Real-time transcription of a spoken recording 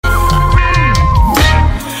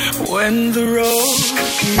When the road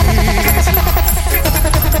is long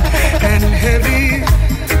and heavy,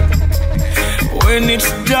 when it's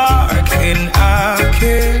dark and I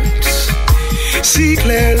can't see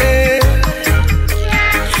clearly,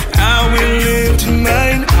 I will lift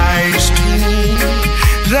mine eyes to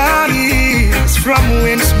the hills from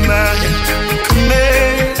whence my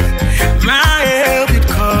command, my help it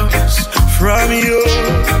comes from you.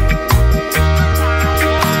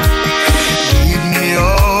 Lead me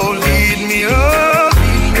on, lead me on,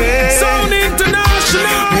 lead me. Sound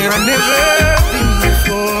International. Where I've never been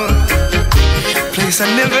before, place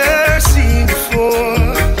I've never seen before.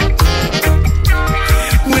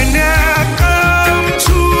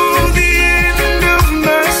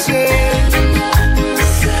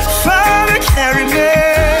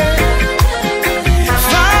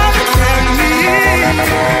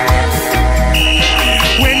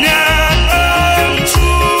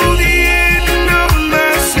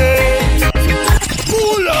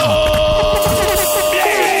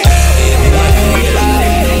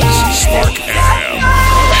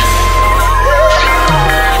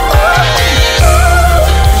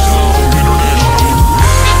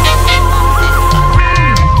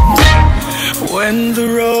 When the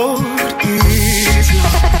road is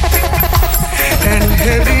long and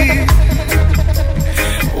heavy,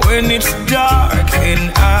 when it's dark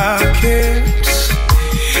and I can't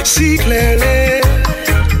see clearly,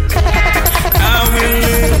 I will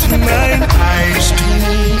lift mine eyes to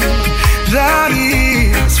the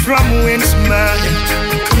hills from whence my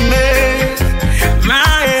command,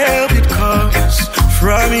 my help it comes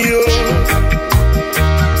from you.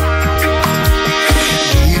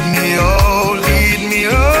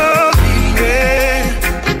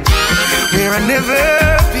 I've never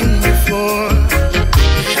been before,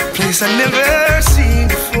 place I've never seen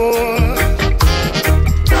before.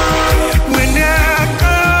 When I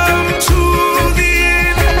come to the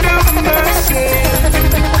end of myself,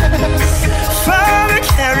 Father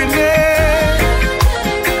carry me,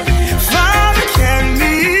 Father carry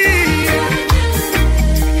me.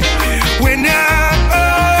 When I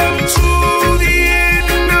come to the end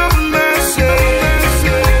of myself,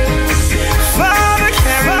 Father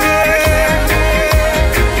carry me.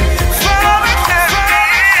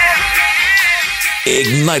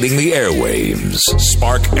 Igniting the airwaves,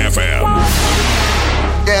 Spark FM.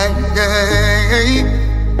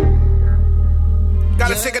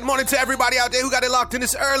 Gotta say good morning to everybody out there who got it locked in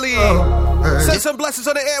this early. Send some blessings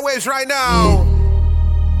on the airwaves right now.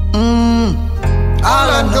 All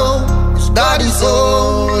I know is God is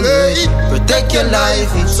holy. Protect your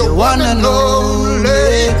life, it's your one and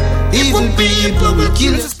only. Evil people will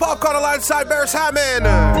kill. This is Paul Carter alongside Barris Hammond.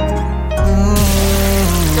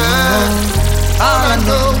 All I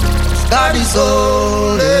know is God is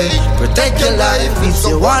holy. Protect your life, it's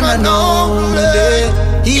your one and only.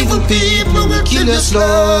 Evil people will kill you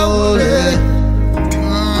slowly.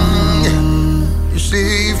 You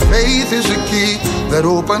see, faith is a key that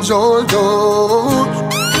opens all doors.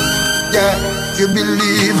 Yeah, if you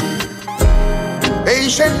believe.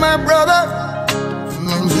 Patient, my brother,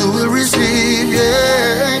 and you will receive,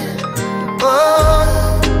 yeah.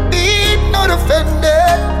 Oh, be not offended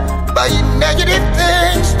by negative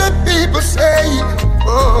things that people say.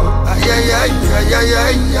 Oh, ay, ay, ay, ay, ay,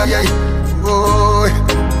 ay, ay, ay. Oh,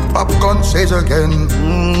 popcorn says again.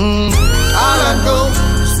 All I know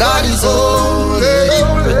is God is holy.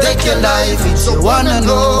 Protect your life, it's your one and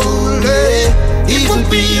only. Evil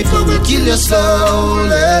people will kill you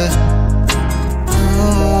slowly.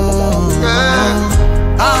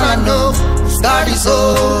 All I know is God is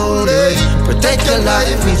holy. Protect your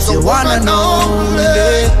life, it's your one and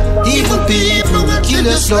only. Evil people will kill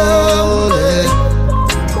you slowly.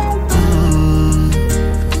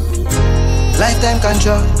 Lifetime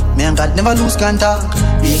contract, me and God never lose contact.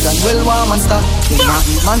 Big and well warm and stock. They not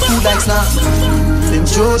eat man food like snack. Them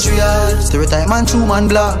church real, stereotype man true man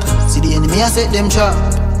black. See the enemy I set them trap.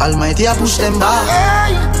 Almighty I push them back.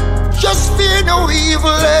 Hey, just fear no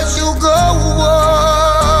evil as you go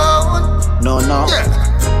on. No. Yeah.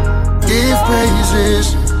 Give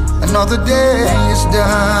praises, another day is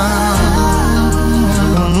done.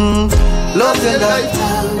 Love your life,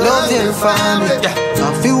 love your family.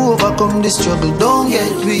 Now if you overcome this struggle, don't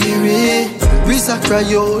get weary. We cry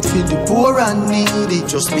out for the poor and needy.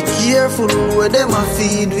 Just be careful where them a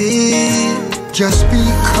feed we. Just be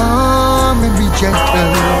calm and be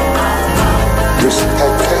gentle.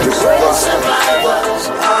 Respect. Survivors.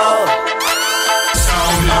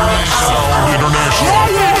 Sound International.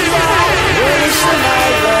 We're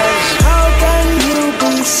survivors. How can you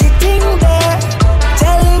be sitting there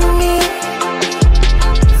telling me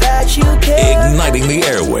that you care? Igniting the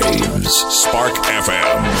airwaves. Spark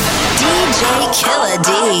FM. DJ Killer D.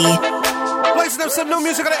 Placing up some new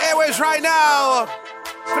music on the airwaves right now.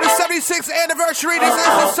 For the 76th anniversary, this is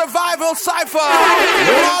the Survival Cypher.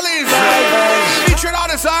 The Mollies. Featured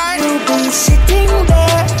artists, alright? You'll be sitting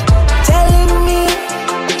there telling me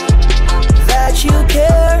that you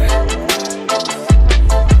care.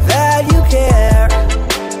 That you care.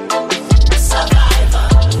 Survivor.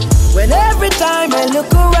 When every time I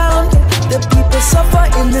look around, the people suffer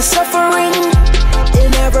in the suffering.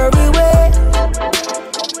 In every way.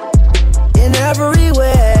 In every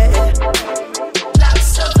way. Black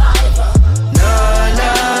survivor. No,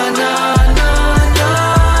 no, no, no, no,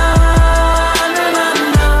 no, no,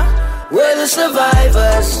 no. We're the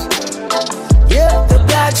survivors. Yeah, the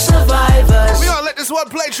black survivors. We gonna let this one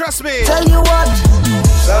play, trust me. Tell you what,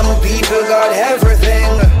 some people got everything.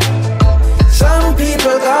 Some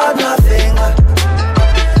people got nothing.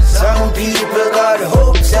 Some people got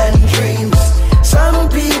hopes and dreams. Some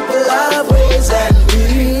people have ways and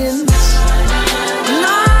means.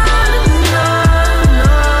 No, no,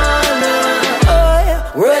 no, no. Oh, yeah.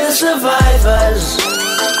 We're the survivors.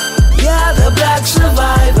 Yeah, the black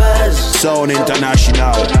survivors. Sound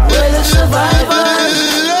International. We're the survivors.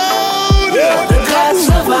 Yeah, the black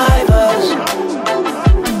survivors.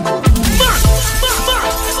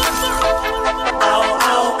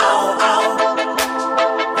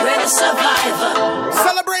 Survivor.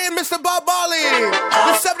 Celebrating Mr. Bob Marley,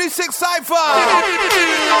 the 76 Cypher.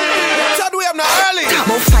 Tell we I'm not early. Talk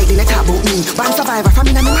about fighting, talk about me. One survivor from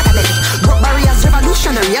in a mother. Broke barriers,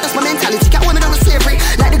 revolutionary. That's my mentality. Got women on the slavery.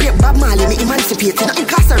 Like the great Bob Marley, me emancipated, not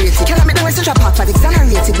incarcerated. Can I make the Western Trap Park for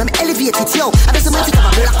exonerated? Let me elevate it, yo. I just want to have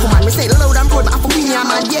a black woman. Me say the loud and proud, but I'm from Winnie,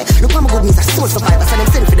 man, yeah. Look how my good means a soul survivor. So them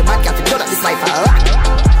send for the bad guy to blood up this life.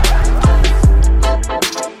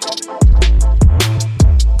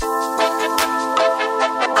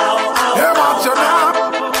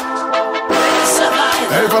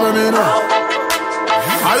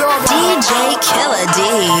 DJ Killer D.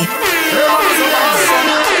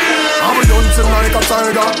 I'm a young thing like a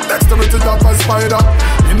tiger, dexterity like a spider.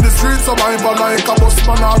 In the streets survivor like a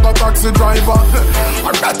busman or a taxi driver.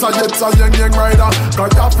 I better yet a young rider.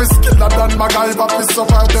 Got half is killer than MacGyver. Fi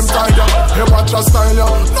survive them tiger. Hey, watch a style ya.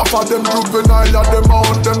 Enough of them juvenile ya. Them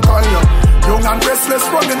out them kind ya. Young and restless,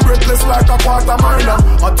 running breathless like a quarter miler.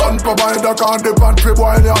 A ton provider can't depend for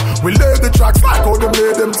boil ya. We lay the tracks like how them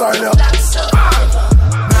lay them tile ya.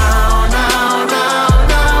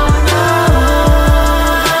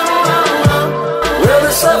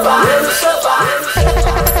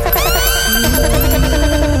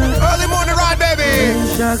 Early morning ride, baby.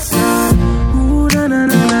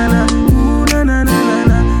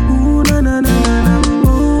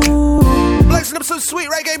 Blazing up some sweet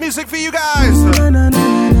reggae music for you guys.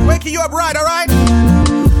 Waking you up right, alright?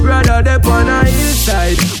 Rather they on a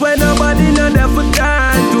hillside when nobody know there for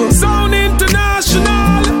time to Sound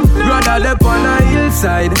International. Rather they on a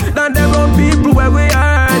hillside than them on people where we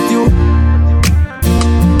hurt you.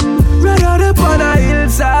 Rather they on a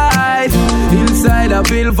hillside. Hillside I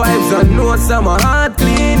feel vibes and know some heart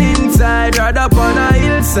clean inside. Rather on a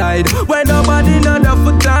hillside when nobody know there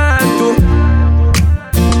for time to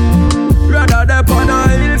Rather they on a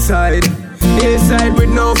hillside. Hillside with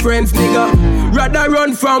no friends, nigga. Rather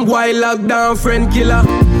run from wild lockdown friend killer.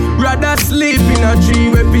 Rather sleep in a tree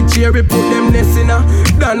where picture we put them nest in a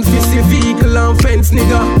than fissy vehicle and fence,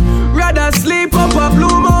 nigga. Rather sleep up a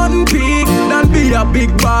Blue Mountain Peak than be a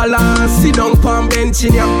big baller and sit down on bench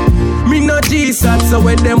in ya. Me no G-Sat, so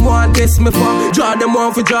when them want test me for draw them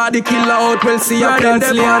one for draw the killer out, we'll see a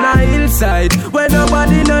pencil on a hillside where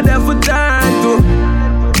nobody know there for time to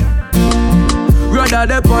Rather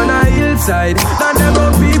they on a hillside than them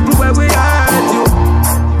on people where we hurt you.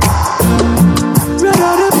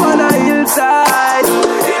 Rather they on a hillside.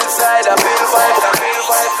 Hillside, I feel vibes.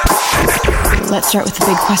 Let's start with the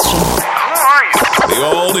big question. The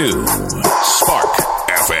all-new Spark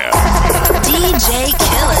FM. DJ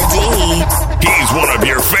Killer D. He's one of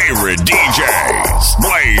your favorite DJs.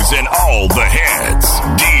 Blazing all the hits.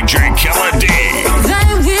 DJ Killer D.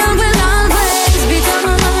 Thy will always be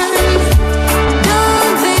done.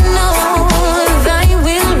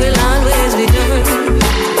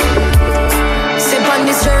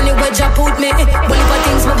 Put me, believe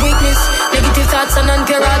things my weakness. Negative thoughts and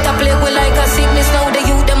unpure heart I play with like a sickness. Now the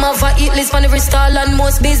youth them have a hit list on every stall and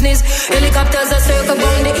most business. Helicopters are circle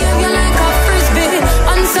round the area like a frisbee.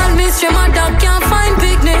 Unsolved mystery, my dog can't find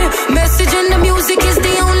picnic. Message in the music is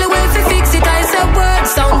the only way to fix it. I said word,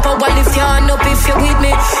 sound power lift your hand up if you're with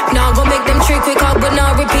me. Now go make them trick quick out but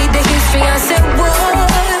now repeat the history. I said word,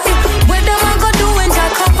 where them I go do when I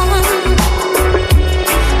come?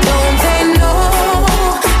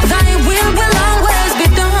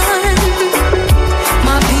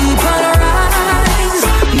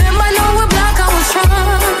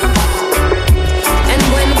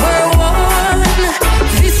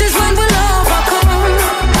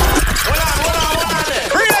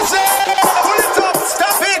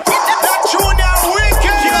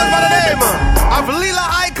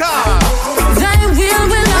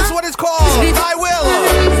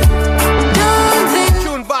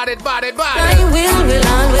 I will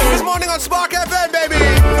always. This morning on Spark FM, baby.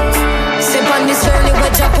 Step on this journey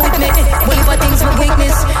where Jah put me. Believe for things my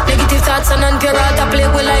weakness. Negative thoughts and unpure heart I play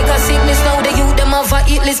with like a sickness. Now the youth them have a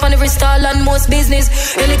hit list on every stall and most business.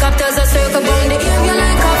 Helicopters are circle round the area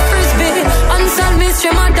like a frisbee. Unsolved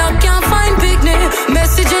mystery, my dog can't find picnic.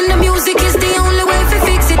 Message in the music is the only way to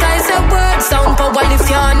fix it. I said word sound power if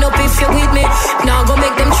you're on up if you're with me. Now go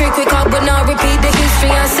make them trick quick up but now repeat the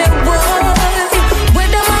history. I said word. Where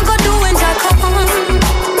them I go do when Jah come?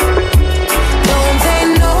 Don't they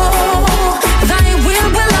know thy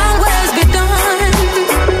will always be done?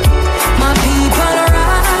 My people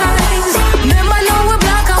rise. Remember now we're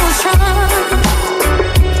black and we're strong.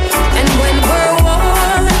 And when we're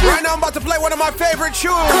one. Right now I'm about to play one of my favorite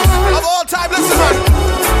tunes of all time. Listen, man.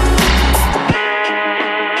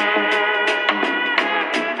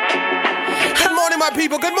 Good morning, my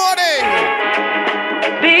people. Good morning.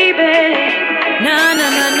 Baby. No.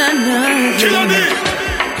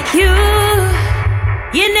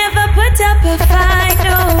 You never put up a fight,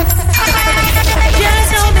 no.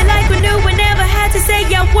 Just know me like we knew we never had to say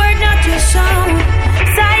your word, not your song.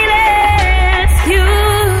 Silence,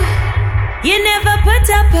 you never put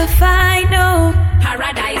up a fight, no.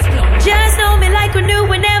 Paradise blown. Just know me like we knew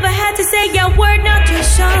we never had to say your word, not your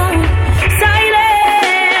song.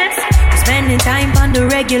 Silence, spending time on the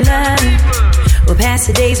regular. We'll pass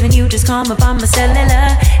the days when you just call me on my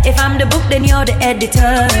cellular. If I'm the book, then you're the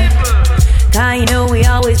editor. Cause you know we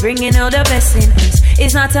always bringing all the best in us.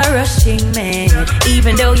 It's not a rushing, man.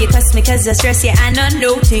 Even though you cuss me cause I stress you, I'm not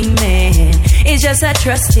noting, man. It's just a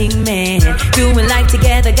trusting, man. Doing life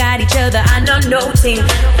together, got each other, I'm not noting.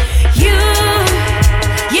 You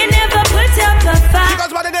never put up a fight. She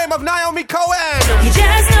goes by the name of Naomi Cohen. You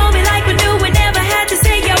just know me like we knew we never had to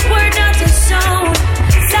say your word, not your song.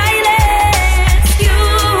 Silence,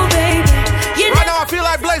 baby. Right now I feel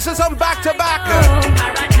like blazing some back-to-back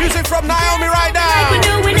music from Naomi right now.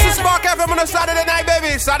 This is Spark FM on a Saturday night,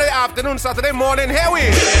 baby. Saturday afternoon, Saturday morning. Here we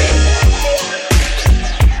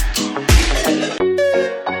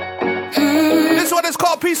This one is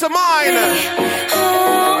called Peace of Mind.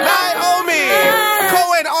 Naomi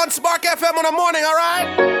Cohen on Spark FM on the morning, alright?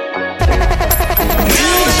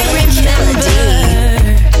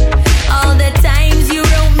 All the times you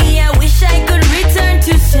wrote me, I wish I could return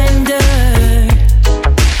to sender.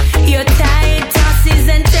 Your tired tosses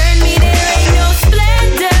and turn me, there ain't no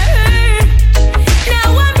splendor.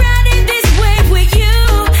 Now I'm riding this wave with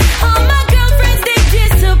you. All my girlfriends, they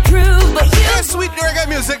disapprove, but you. That's sweet reggae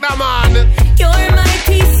music now, man. You're my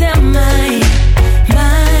peace of mind.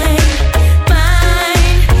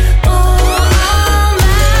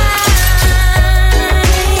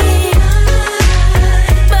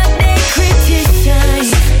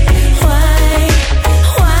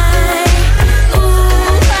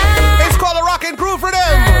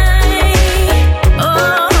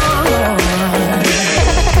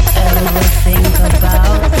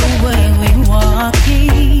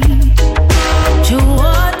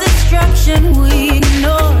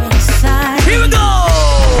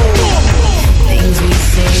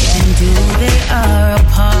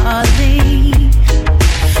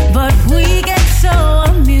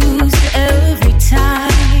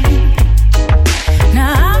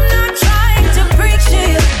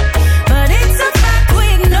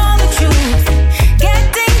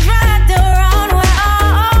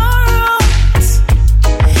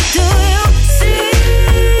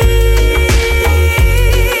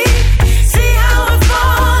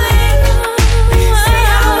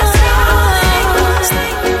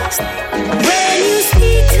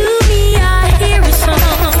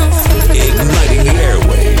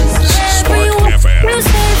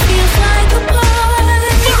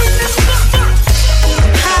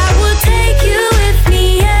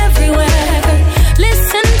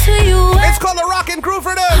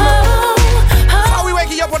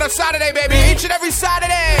 Saturday, baby. Each and every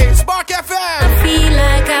Saturday. Spark FM. I feel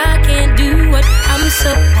like I can't do what I'm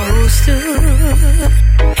supposed to.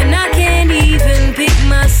 And I can't even pick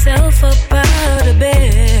myself up out of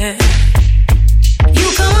bed.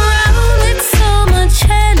 You come around with so much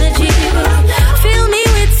energy. Fill me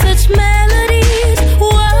with such melodies.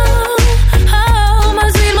 Whoa, oh, my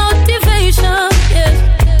sweet motivation. Yes.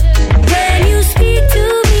 When you speak to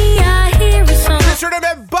me, I hear a song. Just remember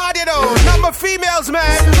embodied though. Number females,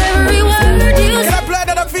 man. Every word you Can I play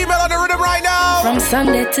another female on the rhythm right now? From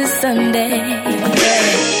Sunday to Sunday.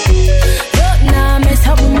 Don't now mess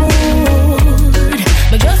up my mood.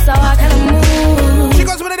 But just how I can move. She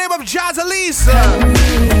goes with the name of Jazalise.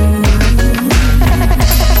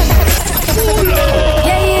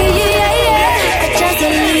 Yeah.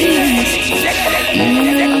 Jazalise.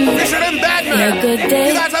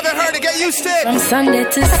 you stick. From Sunday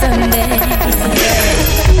to Sunday.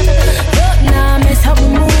 Don't now miss how we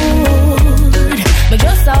mood. But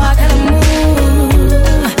just how I can move.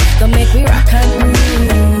 Gonna make me rock and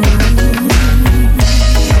move.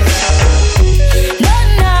 Don't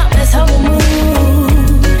now miss how we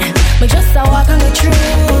mood. But just how I can get through.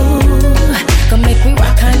 Gonna make me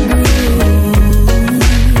rock and groove.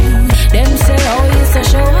 Them say, oh yes I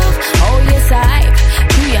show off, oh yes I hype.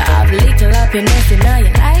 Do you have little happiness in your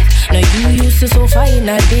life? Now you used to suffer in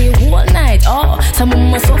a day, whole night. Oh, some of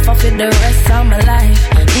me suffer for the rest of my life.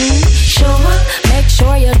 Show up, make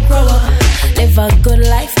sure you grow up. Live a good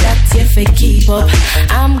life, that's if you keep up.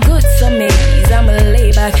 I'm good some days, I'ma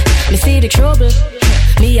lay back. Me see the trouble,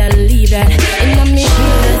 me I leave that. Inna me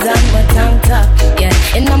heels and my tank top, yeah.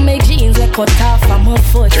 Inna me jeans I cut off from my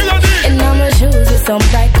foot. Inna my shoes with some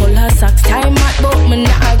bright color socks. Time out, but me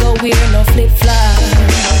nah go wear no flip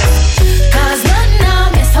flops. Cause not now,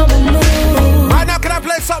 miss how we move. Right now, can I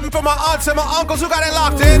play something for my aunts and my uncles who got it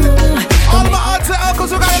locked in? All of my aunts and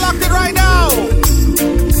uncles who got it locked in right now.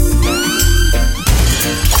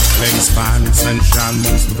 Things find sunshine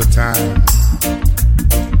most of the time.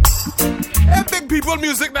 And big people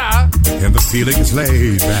music now. And the feeling is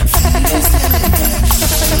laid back.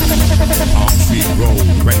 Palm Tree Road,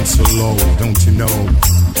 rent so low, don't you know?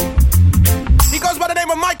 He goes by the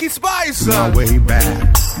name of Mikey Spice. My way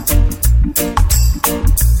back.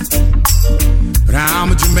 But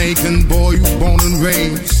I'm a Jamaican boy who's born and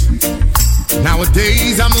raised.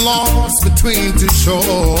 Nowadays I'm lost between two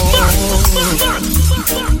shores.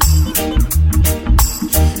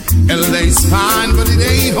 LA's fine, but it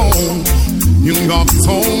ain't home. New York's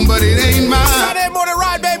home, but it ain't mine. Saturday morning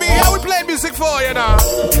ride, baby. How we play music for you now?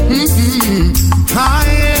 I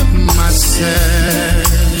am myself.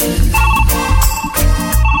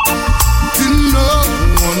 To no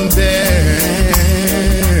one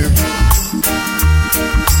there,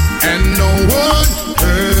 and no one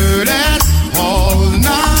heard at all,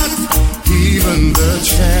 not even the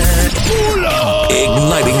chat.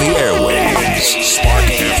 Igniting the airwaves, Spark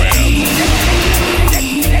FM.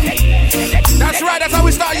 That's right, that's how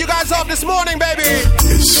we start you guys off this morning, baby.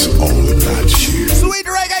 It's all about you. Sweet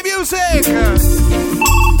reggae music.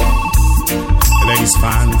 LA's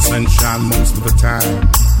fine sunshine most of the time.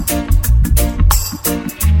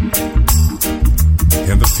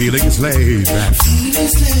 And the feeling is laid back.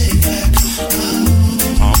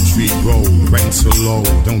 Palm Tree Road, rent so low,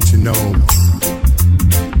 don't you know?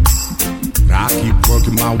 But I keep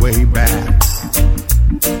working my way back.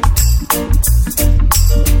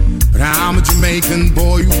 But I'm a Jamaican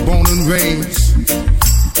boy who's born and raised.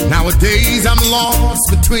 Nowadays I'm lost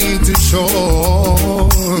between two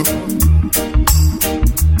shores.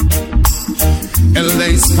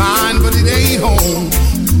 LA's fine, but it ain't home.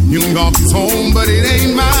 New York's home, but it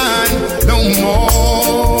ain't mine no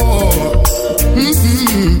more.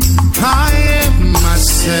 I am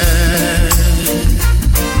myself.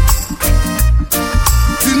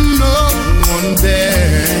 To no one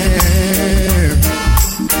there,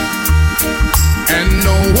 and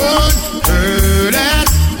no one heard at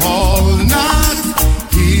all, not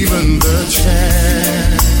even the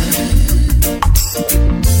chat.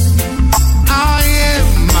 I am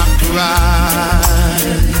my pride.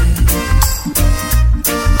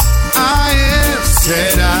 I have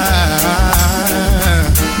said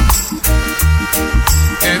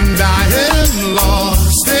and I am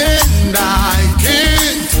lost, and I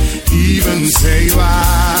can't even say why.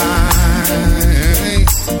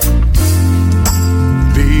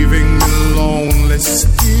 Leaving me lonely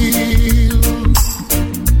still.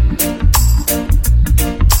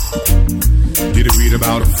 Did you read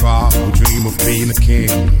about a frog who dreamed of being a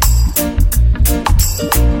king?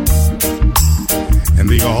 And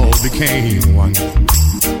they all became one,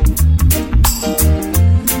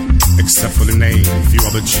 except for the name. A few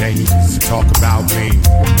other changes to talk about me.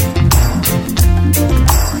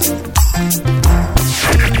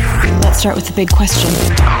 Let's start with the big question.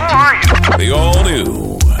 The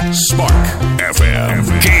all-new Spark FM.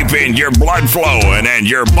 Keeping your blood flowing and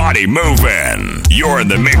your body moving. You're in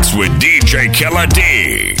the mix with DJ Killer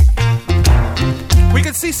D. We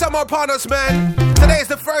can see summer upon us, man. Today is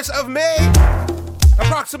the 1st of May.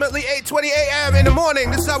 Approximately 8:20 a.m. in the morning.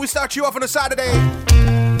 This is how we start you off on a Saturday.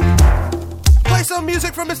 Play some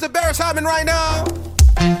music from Mr. Barris Hyman right now.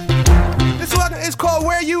 This one is called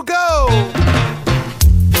Where You Go.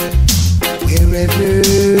 Wherever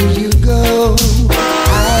you go,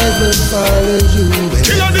 I will follow you.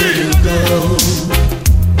 Wherever you go,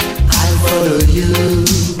 I'll follow you.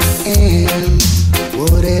 And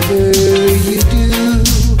whatever you do,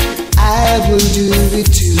 I will do it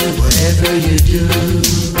too. Whatever you do,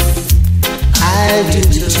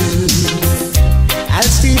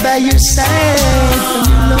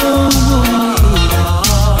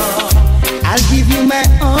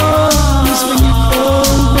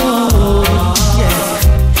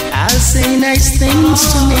 nice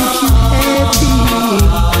things to make you happy.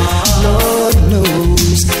 Lord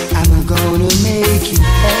knows I'm gonna make you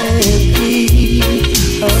happy.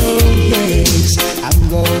 Oh yes, I'm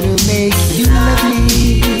gonna make you love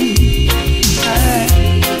me.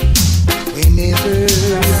 Whenever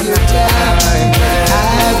you're down,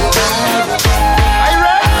 Are you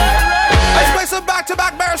ready? Let's play some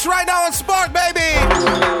back-to-back bars right now on Spark, baby.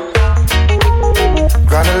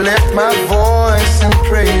 Gonna lift my voice and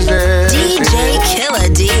praise it. DJ Killer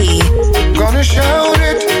D. Gonna shout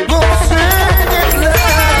it, gonna sing it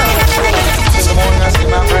loud. In the morning I see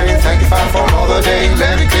my praise, thank you Father for another day.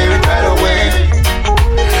 Let me clear it right away.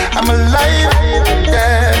 I'm alive,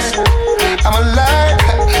 yes, I'm alive.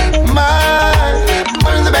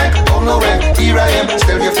 Money in the bank, oh no rent. Here I am,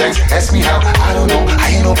 still give thanks. Ask me how, I don't know, I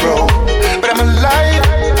ain't no pro, but I'm alive,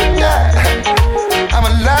 yeah, I'm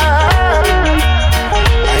alive.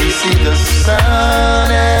 I see the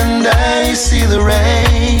sun and I see the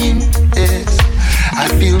rain. Yes, I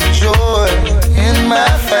feel joy in my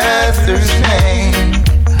Father's name.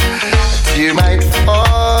 A tear might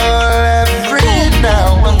fall every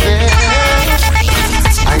now and then.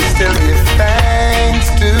 I still give thanks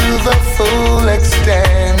to the full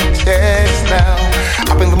extent. Yes, now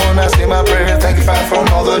up in the morning I say my prayer. Thank you Father for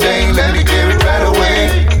another day. Let me clear it right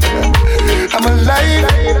away. I'm alive,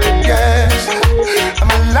 yes, I'm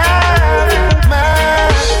alive,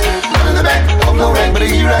 man. Not in the bank, oh no rank, but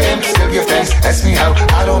here I am, still give thanks. Ask me how,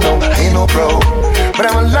 I don't know, I ain't no pro, but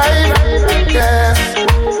I'm alive, yes,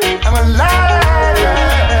 I'm alive.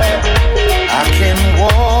 I can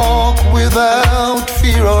walk without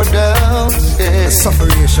fear or doubt, yes.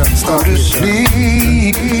 Sufferation, go to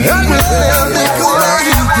sleep, and without the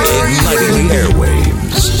Igniting the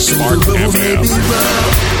airwaves, Spark FM.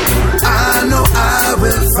 I know I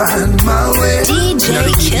will find my way. DJ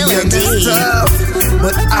Killer D.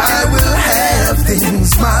 But I will have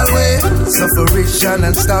things my way. Sufferation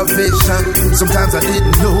and starvation. Sometimes I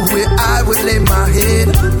didn't know where I would lay my head.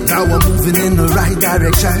 Now I'm moving in the right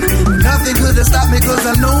direction. Nothing could have stopped me cause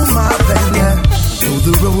I know my plan, yeah. Though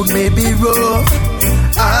the road may be rough,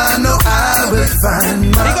 I know I will find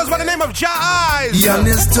my way. He goes by the name of Ja Eyes. Young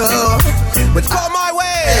is tough, but go my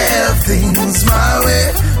way. Have things my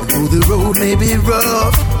way. Though the road may be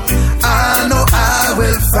rough, I know I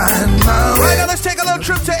will find my way. Right now, let's take a little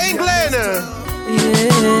trip to England. Yeah,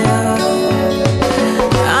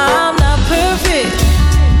 I'm not perfect,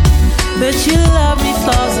 but you love me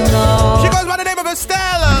flaws and all. She goes by the name of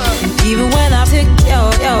Estella. Even when I pick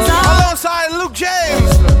yo, alongside Luke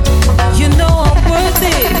James. You know I'm worth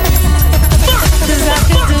it, cause I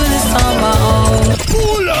can do this on my own.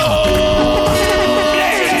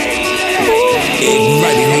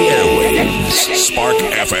 Igniting the airwaves, Spark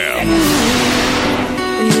FM.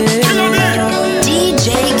 Yeah. DJ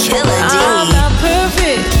Killer D. I'm not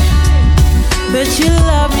perfect, but you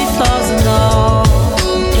love me flaws and all.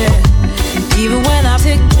 Yeah. Even when I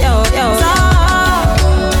pick yo,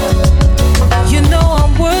 you know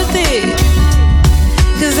I'm worth it,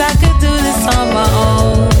 cause I could do this on my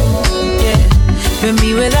own. Yeah. For me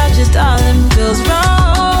without you, darling, feels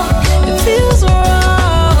wrong. It feels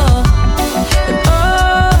wrong. And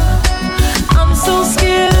oh, I'm so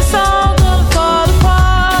scared it's all gonna fall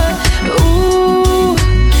apart. Ooh,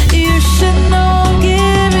 you should know I'm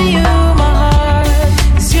giving you my heart,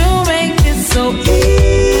 cause you make it so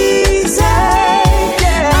easy.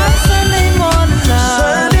 I'm Sunday morning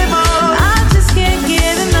love. I just can't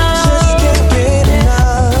get enough.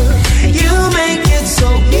 You make it so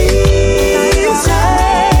easy.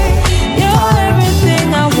 You're everything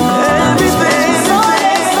I want.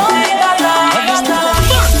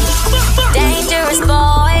 Dangerous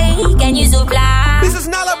boy, can you supply? This is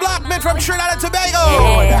Nala Blackman from Trinidad and Tobago.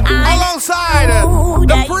 Alongside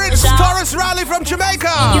the Prince Taurus Riley from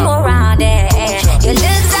Jamaica. You around there, you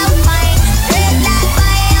look so fine. Red like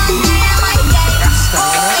fire,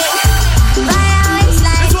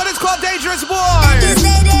 This one is called Dangerous Boy.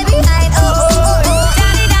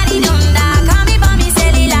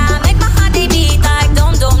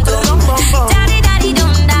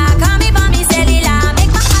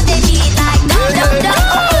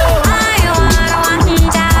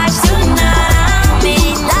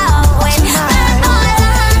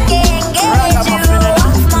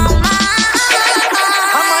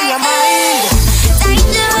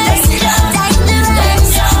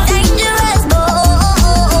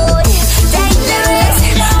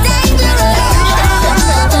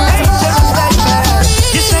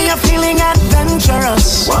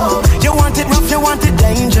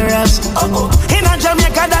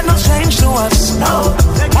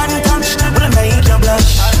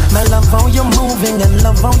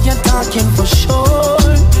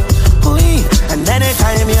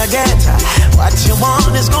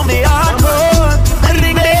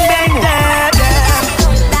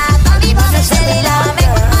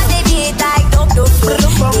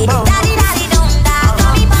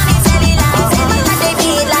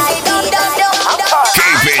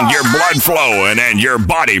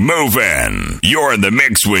 body moving. You're in the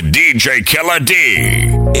mix with DJ Killer D.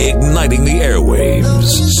 Igniting the airwaves.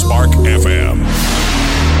 Spark FM.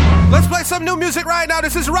 Let's play some new music right now.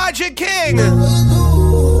 This is Roger King.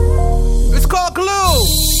 It's called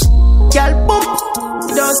Glue. Girl, boom.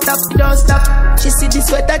 Don't stop, don't stop. She see the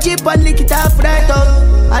sweater jeep and lick it off right up.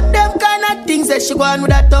 And them kind of things that she go on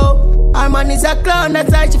with that though. Our man is a clown,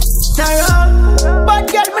 that's why she around.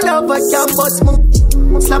 But girl, me love her, can't bust me.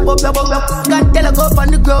 Slap up your bum, can't tell her go up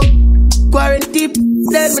on the ground. Quarantine,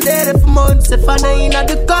 then me there for months. If I ain't at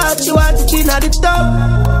the car, she want to chill at the top.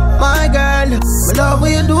 My girl, me love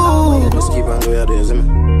what you do. Just keep on doing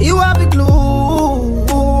it, you are the glue.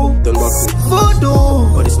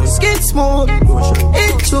 Voodoo, skin smooth.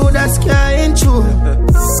 It's true, that's can't true.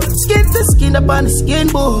 Skin to skin up on the skin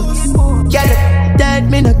bones. Girl, that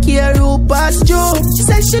me no care who pass through. She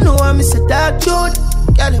said she know I'm Mr. Dark Truth.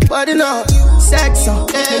 Girl, your body now, sex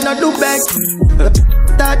up, me no do back.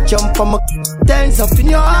 That jump from my dance up in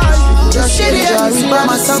your heart. Just shit it,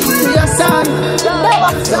 mama, something to your son.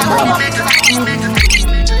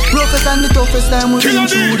 Roughest and the toughest time we've been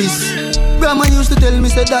through this. Grandma used to tell me,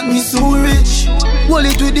 said that me so rich. Hold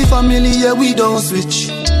it with the family, yeah, we don't switch.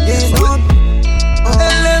 Yeah, no.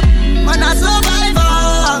 Man, a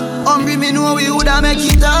survivor. Hungry, me know we woulda make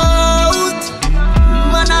it out.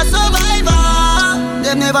 Man, a survivor.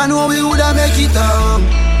 Them never know we woulda make it out.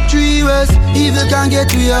 3 ways, evil can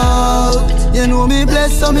get we out. You know me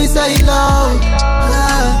blessed, so me say it loud.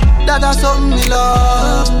 Yeah. That's something me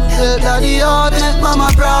love. Tell daddy how make mama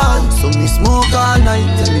proud. So me smoke all night,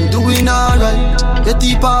 tell me doing alright. Get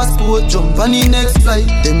the passport, jump on the next flight.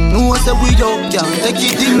 Them know say we up, can't take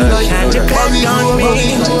it in right. Can't depend on me.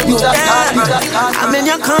 I'm in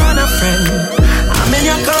your corner, friend. I'm in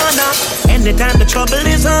your corner. Anytime the trouble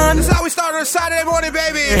is on. This is how we start on Saturday morning,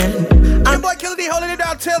 baby. Your boy Killer D holding it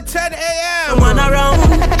down till 10 a.m. One around,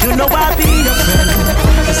 you know I'll be your friend.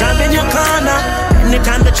 Cause I'm in your corner.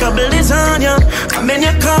 Anytime the trouble is on you, I'm in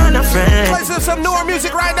your corner, friend. Play some newer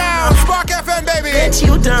music right now. Spark FM, baby. Get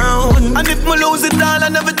you down. And if me lose it all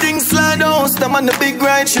and everything slide down, stand on the big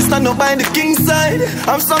ride, she stand up by the king side.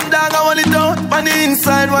 I'm some dog, I want it out on the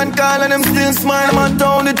inside. One call and I'm still smile. I'm on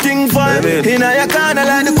town, the thing vibe. In your corner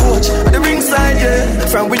like the coach on the ringside, yeah.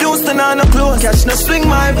 From we used to know no close, catch no swing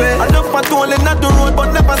my way. I love my toll and not the road,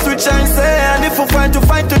 but never switch and say. And if we fight to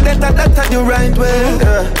death, that's the right way.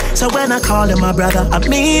 So when I call him my brother, I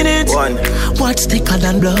mean it. What's thicker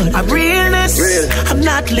than blood? I'm realness. I'm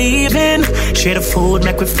not leaving. Share the food,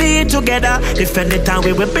 make we feed together. Defend the time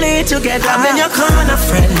we will bleed together. I'm in your corner,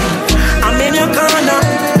 friend. I'm in your corner.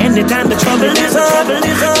 Anytime the trouble is on.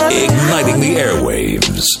 Igniting the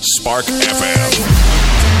airwaves. Spark FM.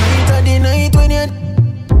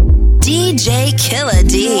 DJ Killer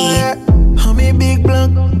D. I'm a big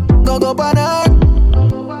block. Go banana.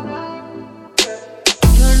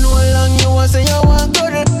 Say you want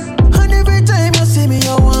cuddle, and every time you see me,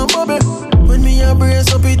 you want bubble. When me a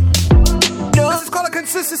brace up it, this is called a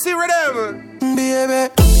consistency rhythm. Baby,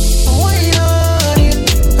 why not it?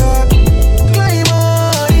 Climb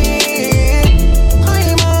on it,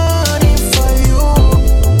 I'm on it for you,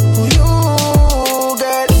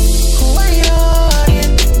 girl. Why not it?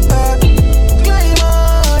 Climb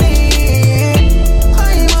on it,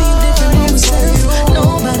 I'm on it for you.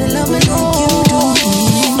 Nobody love me like you do.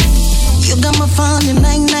 Got my falling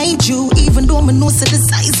like night you. Even though my nose to the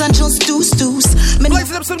size I just do stews.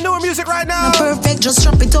 Blazing up some newer music right now. Perfect, just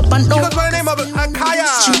drop it up and down. She goes by the name of Kaya.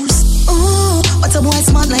 Ooh, what a boy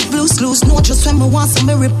smart like blue sluice. No, just when me want some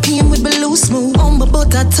European with blue smooth. On my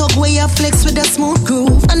butt I tug where you flex with a smooth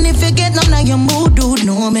groove. And if you get none of your mood, dude,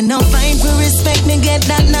 no, me not find for respect, me get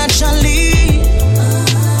that naturally.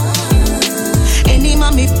 Any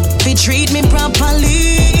mommy, they treat me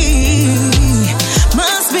properly.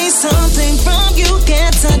 Must be something from you,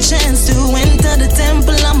 get a chance to enter the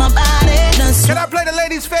temple of my body. Can I play the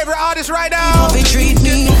ladies' favorite artist right now? They treat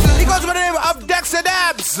me. He goes by the name of Dexter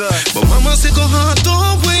Dabs. But mama say go hard,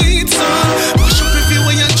 don't wait, son. Push up if you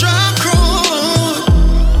when you drop road.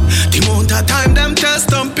 The amount of time them test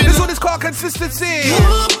dumping. This one is called Consistency.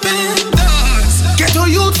 Open doors. Get a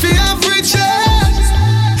youth for average.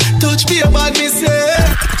 Touch me about me say.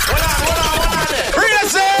 Real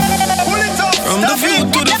say. From the view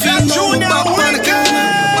to the field, no back on the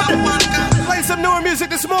Play some newer music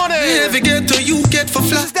this morning. If you get to you get for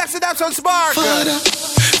flat. This is Dexter Dabs on Spark. Father.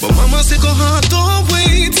 But mama say go hard, don't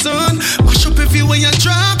wait, son. Mash up if you when you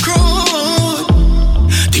drop road.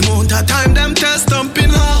 The amount of time them test dumping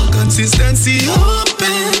hard. Consistency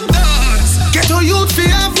open doors. Get a youth for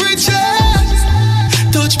average.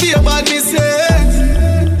 Touch me about me say.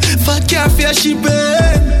 Fat car for she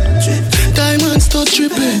bed. Diamonds touch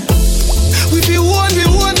tripping. We be one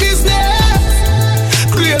business.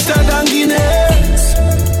 Greater than Guinness.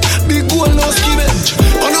 Big goal, no skimmage.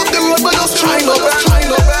 On up the road, but just trying up.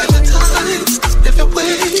 Different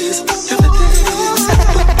ways, different days.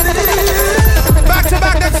 Back to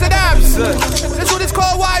back, that's the dabs. This one is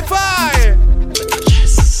called Wi-Fi.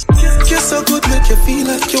 Kiss so good, make you feel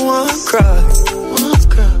like you want to cry.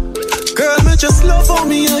 Girl, me just love on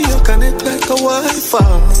me and you connect like a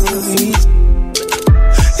Wi-Fi.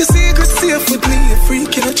 Your secret safe with me, a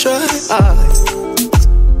freak in a try.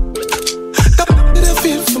 That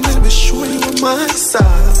feel for me, be sure you on my side.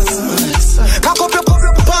 Cock up your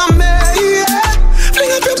palm, yeah.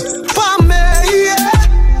 Fling up your palm,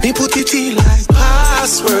 yeah. Me put it in like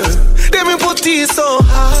password. Then me put it so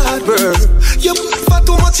hard, bro. You for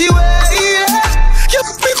too much away, yeah. You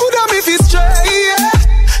me could have me feel straight, yeah.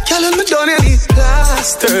 Girl, me done any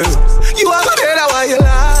plaster. You are better while you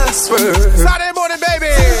last word. Saturday morning, baby.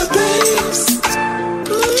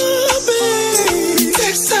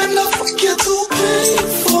 Next time, don't forget to pay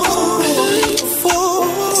for.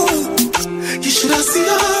 You should have seen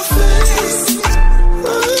her face.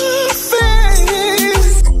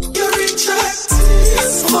 You're rejected.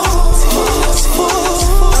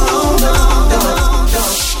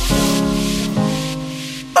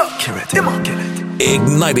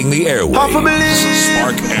 Igniting the airwaves.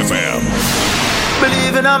 Spark FM.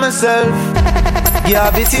 Believing on myself.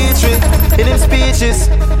 Yeah, be teaching in his speeches.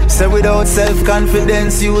 Say without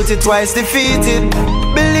self-confidence, youth is twice defeated.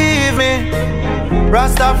 Believe me,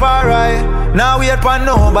 Rastafari. Now wait for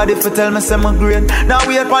nobody for tell me some great. Now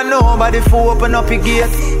wait for nobody for open up a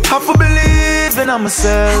gate. Have to believe in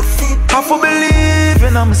myself. Have to believe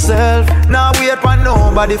in myself. Now wait for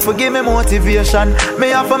nobody for give me motivation. Me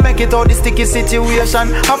have to make it out the sticky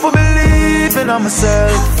situation. Have to believe in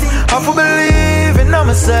myself. Have to believe in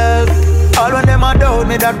myself. All when them a doubt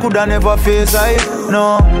me that coulda never face I.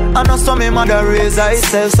 No, I know some me mother raise I.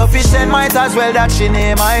 Self-sufficient might as well that she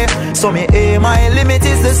name I. So me aim my limit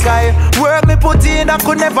is the sky. Work me put in that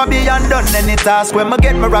could never be undone. Any task when me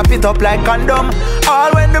get me wrap it up like condom.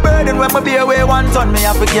 All when the burden when me be away one ton. Me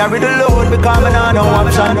have to carry the load because me nah no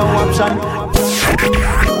option.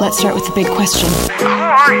 Let's start with the big question.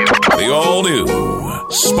 The all-new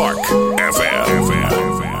Spark FM.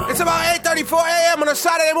 It's about 8:34 a.m. on a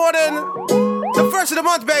Saturday morning. The first of the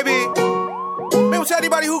month, baby. Maybe to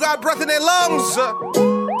anybody who got breath in their lungs.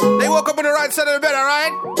 They woke up in the right side of the bed,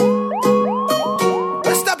 alright?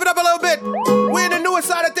 Let's step it up a little bit. We're in the newest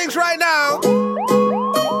side of things right now.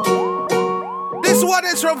 This one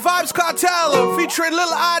is from Vibes Cartel featuring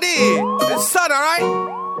Lil Adi. His son, alright?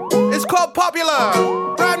 It's called Popular.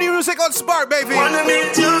 Brand new music on Spark, baby. Wanna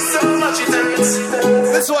meet you so much it hurts.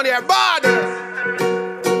 This one here, bad.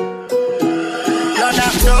 You're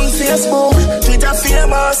not on Facebook, Twitter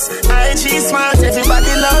famous, IG smart,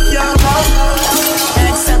 everybody love you.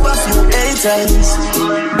 Except a few haters,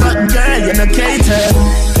 but girl, you're not catered.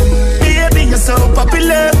 Baby, you're so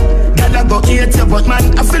popular. Gotta go hate you, but man,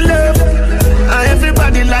 I feel love.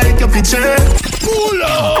 Everybody like your picture. Pull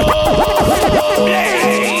up.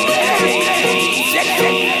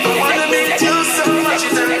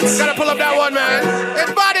 Gotta pull up that one, man.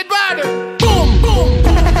 It's bad. Boom, boom.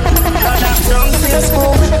 On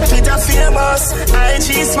Facebook, Twitter famous,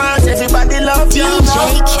 IG smart, everybody love you.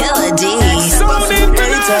 DJ Killer D. Sound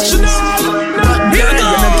international. But girl,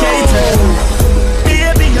 you're not catered.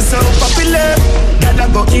 Baby, you're so popular. Gotta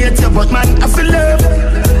go hate you, but man, I feel love.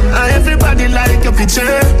 Everybody like your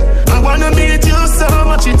picture. I wanna meet you so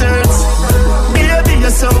much it hurts. Baby,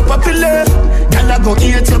 you're so popular. Gotta go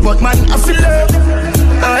hate you, but man, I feel love.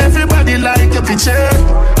 Everybody like your picture.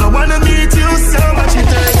 I wanna meet you so much it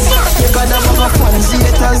hurts. You gotta have a fun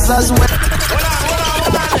haters as well.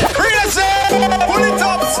 Crazy! Pull it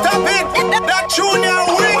up, stop it! That junior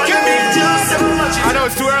wicked! I know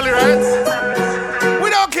it's too early, right? We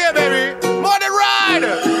don't care, baby. More than ride!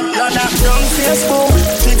 You're not on Facebook,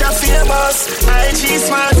 Twitter famous, IG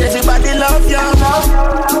smart, everybody love you.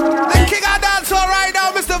 The king of dancehall right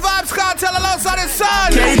now, Mr. Vibes Cartel alongside his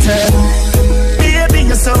son. Baby,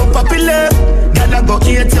 you're so popular. Gotta go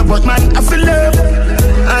hate you, but man, I feel love.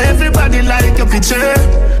 Everybody like your picture.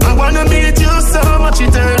 I wanna meet you so much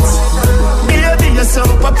it hurts. Baby, you're so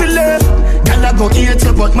popular. Gotta go hate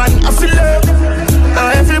you, but man, I feel love.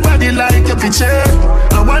 Everybody like your picture.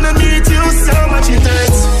 I wanna meet you so much it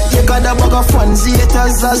hurts. You gotta bug of fans,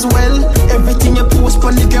 haters as well. Everything you post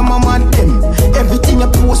on the game, I'm on them. Everything you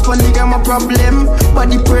post on the game, a problem.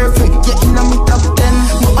 Body perfect, you're in a top 10.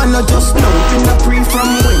 No, I not just know, you not pre from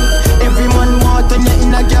when. Every man want on you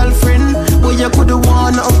in a girlfriend. Boy, you coulda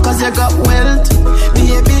won up cause you got wealth.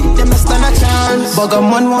 Baby, them not stand a chance. Bugger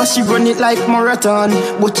man want she run it like marathon,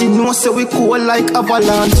 but you know say we cool like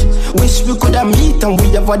avalanche. Wish we coulda meet and we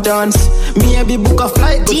have a dance. Maybe book a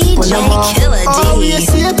flight go to Panama. Oh, we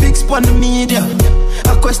see a big spot on the media.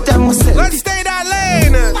 I question myself. Let's stay that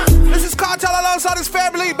lane. This is Cartel alongside his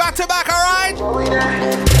family, back to back, alright?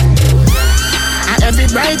 I have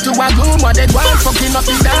it right to a room, what they want, fucking up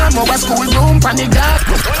the dam, over school room, panic gas.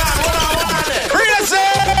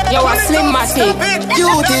 Yo, a Slim Matic,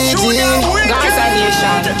 UTG, Gaza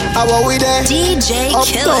Nation. How are we there? DJ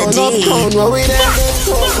Killer D. Uptown, are we there?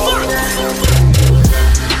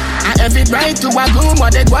 I have it right to a room,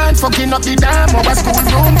 what they want, fucking up the dam, over school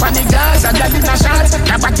room, panic gas, I got it a shot,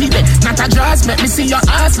 not a TV, not a dress, make me see your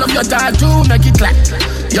ass, love your tattoo, make it clap.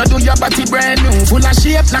 You do your body brand new, full of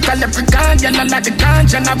shape like a leprechaun, you know like the can,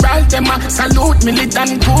 general, them a salute,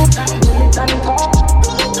 militant coup.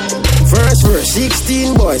 First verse,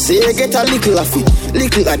 16 boys, say you get a little of it.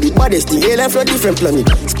 Little of the baddest thing, alien from different planet.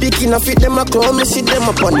 Speaking of it, them a clown, me see them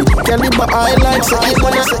upon it. Can live by highlights, so it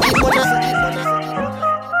wanna.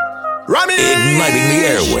 Igniting the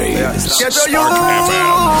airwaves. Get Spark FM.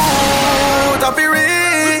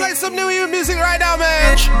 We play some new music right now,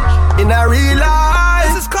 man. In a real life,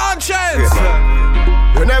 this is Conscience.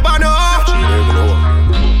 You never know.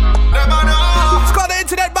 Never know. It's called the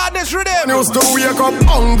Internet Badness Rhythm. Used to wake up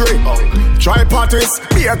hungry. Try parties,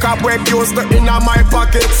 be a cobweb used to in my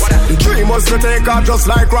pockets. The dream was to take off just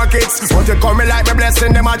like rockets. Want to come me like me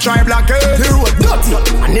blessing them, I try block it. The road dirty,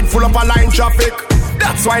 and it full of a line traffic.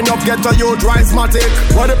 That's why not get to you drive matic.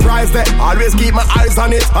 What the price there? Always keep my eyes on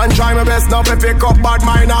it and try my best not to pick up bad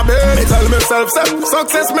mind a bit. Me tell myself,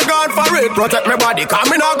 success me gone for it. Protect my body, come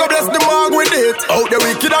in and go bless the mug with it. Out the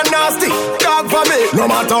wicked and nasty, dog for me. No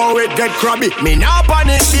matter how it get crabby, me not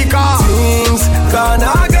panic because things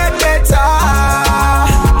gonna get better.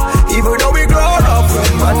 Even though we grow up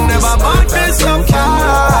and never bought this some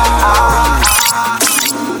car.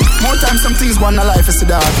 More time some things go on in life is the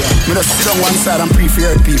dog, yeah. Me just sit on one side and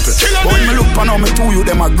prefer people. But when me look on how me two you,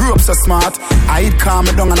 them I grew up so smart. I eat calm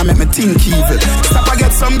me down and I make me think evil. Stop I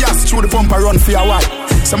get some gas through the pump and run for a while.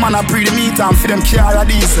 Some man I pre the meat and for them car a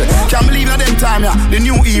diesel. Can't believe that them time, yeah, the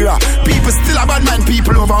new era. People still a bad mind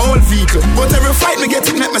people over old vehicle. But every fight me get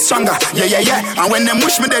it make me stronger. Yeah, yeah, yeah. And when them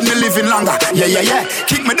wish me then me living longer. Yeah, yeah, yeah.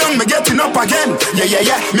 Kick me down, me getting up again. Yeah, yeah,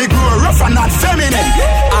 yeah. Me grow rough and not feminine.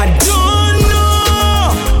 I don't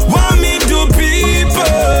know what me do people.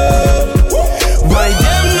 Why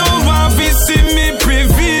them no want to see me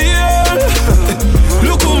prevail?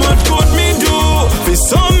 Look how much good me do for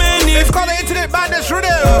so many. It's called the Internet Badness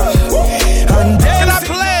Rhythm. And then I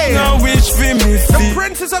play now wish for me the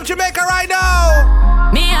Princess of Jamaica right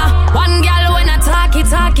now. Me one girl when I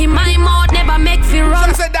talkie, my mouth never make feel run.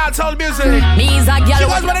 She said dancehall music. Me's a girl. She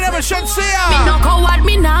was but I never should see her. Me no coward,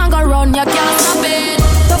 me nah go run. You can't stop it.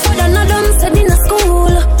 Tougher than a dumb said in a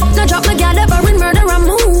school. No drop my girl ever in murder and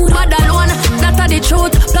mood. But alone, that's the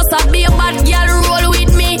truth. Plus I be a bad girl roll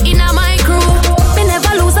with me in a my crew. Me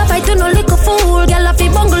never lose a fight to no little fool. Girl I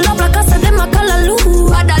feel bungle up like I said them a call a loo.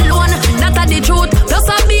 But alone, that's the truth. Plus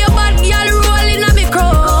I be a bad girl roll in a me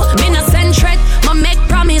crew. Me no send threat, ma make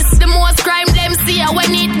promise. The most crime them see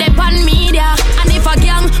when it depend media. And if a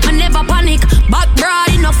gang, I never panic. Back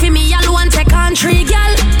broad enough for me alone take country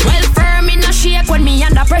girl. Well firm in a shake when me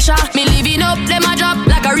under pressure. Me living up them a drop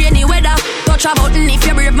like a rainy weather. Touch a button if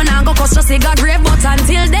you brave, me nah go cause just say God grave. But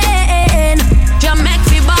until then, you make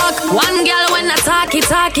me back. One girl when I talkie,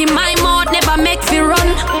 my mouth never make me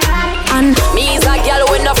run. And me is a girl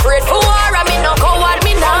when afraid for war. I me no coward,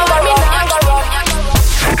 me nah go run.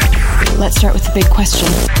 Let's start with the big question.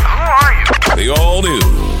 The all new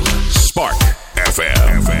Spark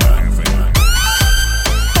FM.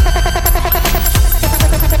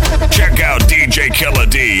 Check out DJ Killer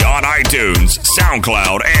D on iTunes,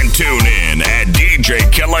 SoundCloud, and TuneIn at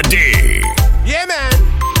DJ Killer D. Yeah, man.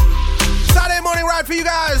 Saturday morning ride for you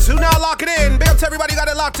guys who now locking in. Big up to everybody got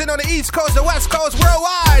it locked in on the East Coast, the West Coast,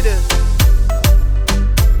 worldwide.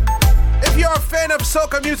 If you're a fan of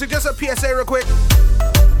soca music, just a PSA real quick.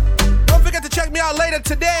 Don't forget to check me out later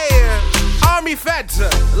today. Army Feds,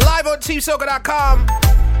 live on TeamSoca.com.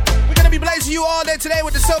 We're going to be blazing you all day today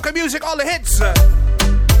with the soca music, all the hits.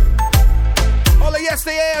 All the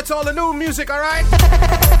yesterday, it's all the new music, alright?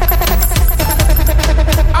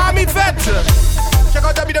 Army Feds. Check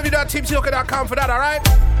out www.teamsoca.com for that, alright?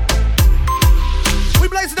 We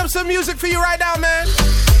blazing up some music for you right now, man.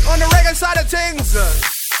 On the reggae side of things.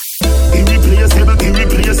 irreplaceable,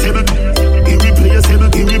 irreplaceable, irreplaceable,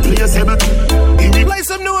 irreplaceable. Play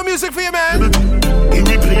some newer music for you, man.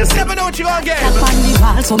 Irreplaceable. Never know what you gonna get. Tap on the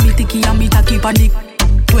wall, so me ticky and me tacky on the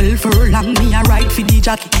 12 furlong, me a ride for the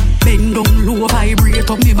jockey. Bend down low, vibrate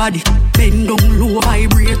up me body. Bend down low,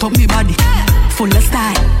 vibrate up me body. Full of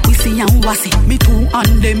style, we see and wassy. Me two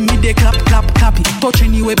and them, me they clap, clap, clappy. Touch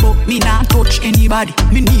anyway, but me not touch anybody.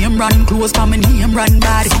 Me name run close, but me name run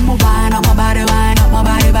body. So me wine up my body, wine up my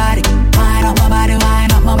body, body. Wine up my body,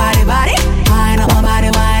 wine up my body, body. Wine up my body,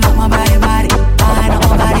 wine up my body, body. Wine up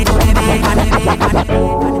my body to the bed,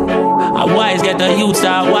 A wise get a youth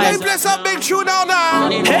star wise. Hey, play some big tune now.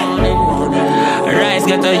 Hey. Rise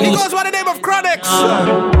get a youth. It goes by the name of Chronixx.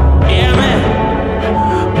 Yeah, man.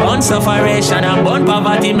 Born sufferation and born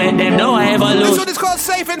poverty make them know I ever lose. This one is called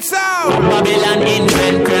Safe and Sound. Babylon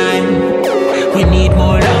invent crime. We need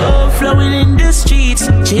more love flowing in the streets.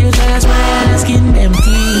 Children smile, skin them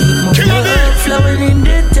teeth. More love flowing in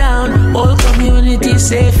the town. All community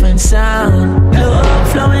safe and sound.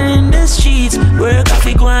 Love flowing in the streets. Work off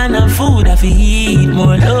the guan and food off the heat.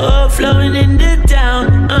 More love flowing in the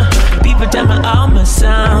town. People tell me how my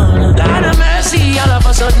sound. God of mercy, all of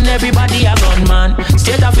a sudden everybody a gunman.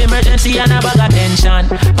 State of emergency and a bag of tension.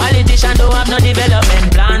 Politicians don't have no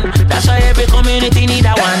development plan. That's why every community need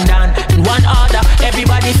a one done. In one order,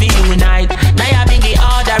 everybody feel unite. Now you bring the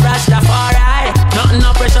order, Rastafari. Nothing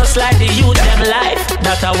no precious like the youth them life.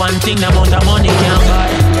 That's a one thing the amount of money can buy.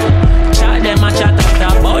 Chat them a chat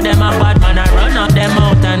after about them a bad man. I run up them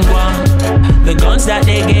out and go on. The guns that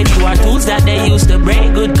they gave you are tools that they use to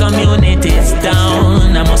break good communities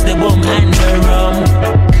down. I must the boom and the rum.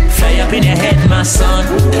 Fly up in your head, my son.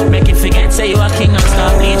 Make you forget, say you a king and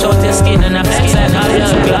start bleach out your skin and a flex and all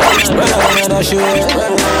your blood.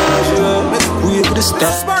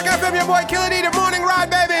 Spark FM, your boy Killer D, the morning ride,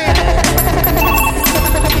 baby.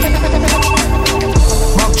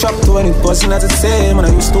 Chop 20% at the same. And I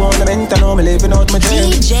used to ornament, I know me living out my dream.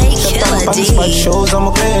 DJ Killer D. Spot shows on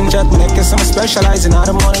my plane, chat me like I'm specializing out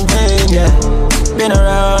of morning pain, yeah. Been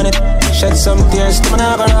around it, shed some tears to my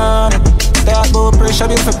never run it. Talk about pressure,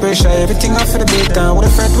 build for pressure, everything off for the beat down. With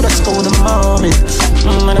a friend with a school the moment.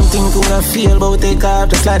 And I'm thinking what I feel about take off.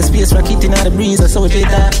 Just like the space rocketing out the breeze, I saw it take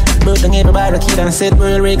that. Broke down everybody, kid and said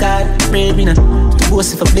world record. Brave winner, to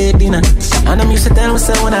boast if I play dinner. And I'm used to tell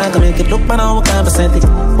myself when I can make it look, but now I can't percent it.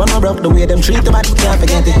 But my broke the way them treat the bad, we can't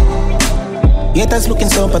forget it. Haters looking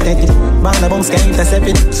so pathetic, band the bones can't intercept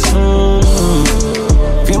it.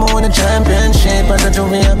 If you want a championship, but the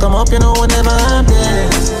jury come up, you know whenever I'm there.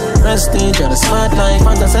 Prestige or the smart life,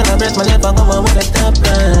 want to celebrate my life, I go on with the top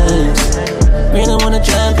prize. Really want a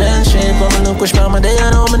championship, I'm gonna push by my day,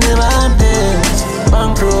 I know me never have this.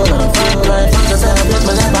 Bankroll and fun life, want to celebrate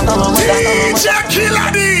my life, I go on with the top prize. DJ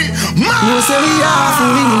Killer D, you say we are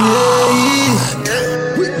for win,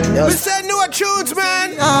 We said newer tunes,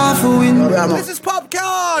 man. for win. This is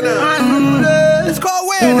Popcorn. It's called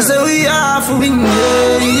Win. You say we are for win,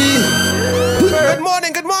 Good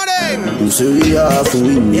morning, good morning. You say we are for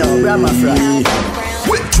win, yo, Brahma Fry.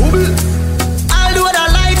 with trouble. I'll do what I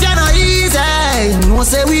like, you know easy. No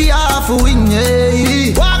say we are for win,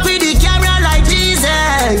 yeah. Walk with the camera like easy.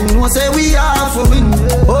 No say we are for win.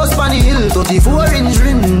 Post on the hill, 34-inch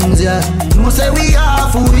rims, yeah. No say we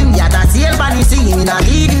are for win. Yeah, that's the on the scene, I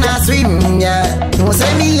lead in a swim, yeah. No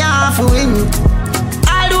say we are for win.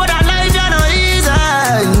 I'll do what I like, you know easy.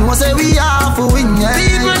 No say we are for win, yeah.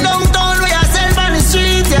 People downtown, we are self on the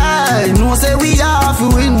street, yeah. No say we are for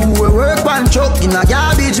win. We work one truck in a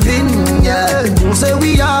garbage bin, yeah. No say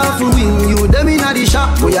we are for win. You them in a the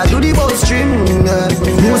shop, we are do the bus trim, yeah.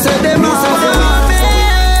 No say them are for win.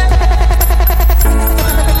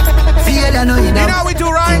 You know how we do,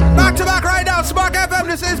 right? Back to back right now, Spark FM,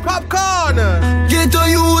 this is Popcorn. Get to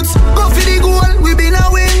youths, go for the goal, we been a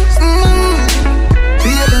win.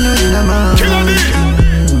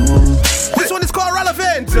 This one is called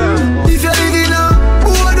Relevant. If you're living a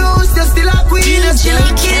Bodos, you're still a queen. DJ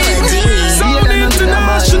Killer D. Sound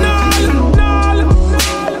International.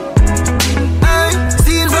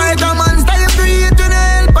 Still right, a man style create to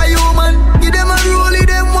help a human. Give them a rule,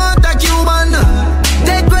 them want a Cuban.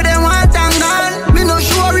 Take what them want and gone. Me no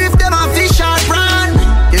sure if them a fish or prawn.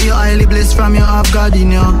 Yeah, you highly blessed from your half God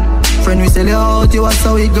in you. Friend, we sell you out, you watch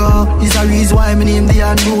how it go. It's a reason why me name the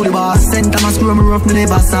unruly boss. Center my screw me rough, me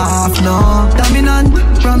never soft, no. Dominant,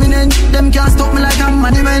 prominent, them can't stop me like a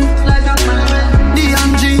monument.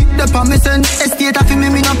 DMG, the permission. Estate of me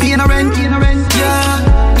no pay no rent.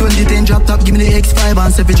 Yeah, 2010 drop top, give me the X5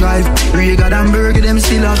 and 7 drive. Regard and burger, them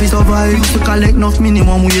still have to survive. Used to collect enough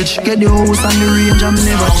minimum wage. Get the house and the range and me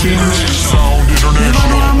never change. Never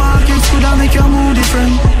know a market coulda make your mood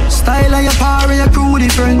different. Style of your power, your crew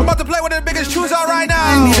different. I'm about to play one of the biggest tunes out right now.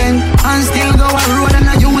 I'm even, and still go a road and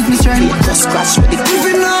I use my strength. Just scratch with the if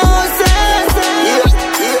you know, say.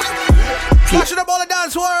 Flashing up all the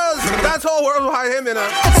dance worlds. Dance whole world behind him, you know.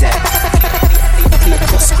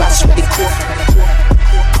 Just scratch with the coke.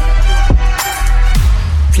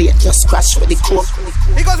 Play just scratch with the coke.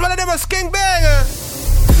 He goes by the name of Skink Bang.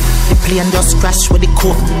 The plane just crash with the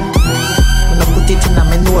coke. When I put it in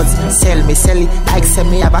my nose, sell it like say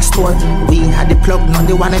me have a store. We had the plug, now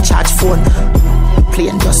they wanna charge phone. The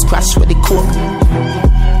plane just crash with the coke.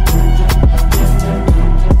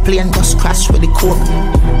 Plane just crash with the coke.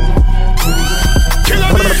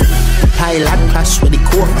 Pilot crash with the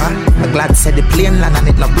coke. I'm glad said the plane land and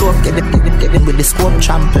it not broke. Get him with the scope,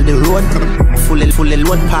 trample the road. Fully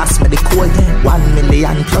load pass me the code. 1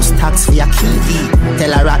 million plus tax for your key.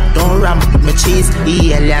 Tell a rat don't ramp with me cheese.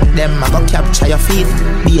 The alien them I go capture your feet.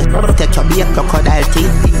 Take your beer crocodile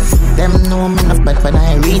teeth. Them know me enough but when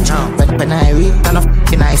I reach. When I reach, enough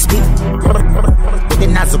when I speak. With the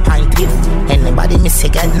nazo pint teeth. Anybody miss a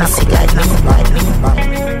guy, nothing like me.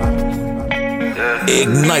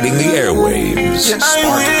 Igniting the airwaves.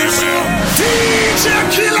 Spark FM. DJ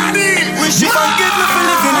Killer D. Wish you forgive me for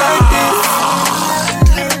living like this.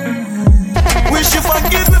 Wish you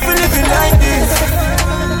forgive me for living like this.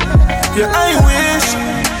 Yeah, I wish.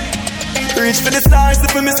 Reach for the stars,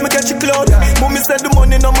 if I miss me catch you cloud. Mommy said the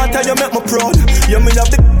money no matter, you make me proud. Yeah, me have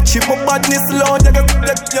the chip, my badness loud.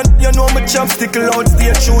 You know my chopstick loud. Stay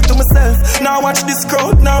true to myself. Now watch this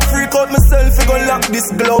crowd, now freak out myself. I go lock this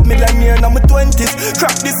glove, me like me in my 20s.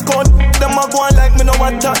 Crack this code, them a go on like me no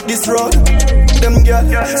attack this road. Them girl,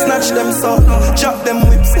 snatch them soul, chop them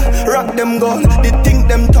whips, rock them gold. They think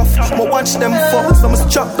them tough, but watch them fall. So I must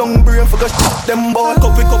chop down brain for go chop them ball.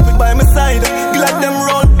 Cup it by my side, glad them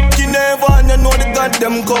roll. Never and you know the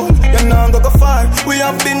goddamn call. You know I'm go far. We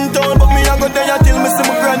have been told, but me I go there till me see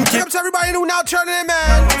my grandkids. Up to everybody who now turning in,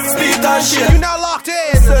 man. Speak and shit. You now locked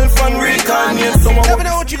in. Self and reincarnate. Never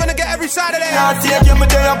know what you're gonna get every Saturday. Now take you me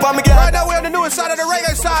there up on me get. Right now we're on the newest side of the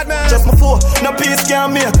reggae side, man. Just my four, no peace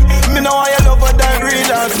can't make. Me know I love her than real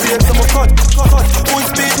and fake. So my cut. Full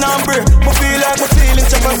speed now break. Me feel like my feelings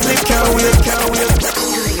just a slip. Can't wait.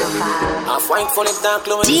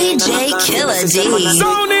 DJ Killer D.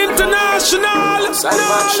 Sound International.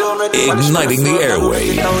 Igniting the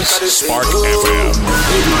airwaves. Spark FM.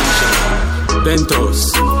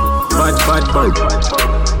 Bentos. Bad.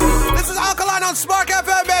 This is Alkaline on Spark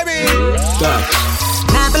FM, baby.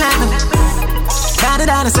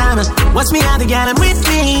 Watch me out the gal, I'm with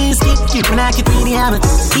me. Skip when I keep the hammer.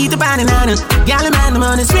 Eat the banana. Gal, man, the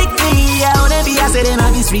money strictly. I wanna be, I said, them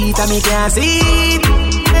I be sweet, I make you see.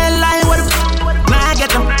 Like what I get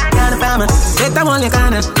them kind of family. Get them on your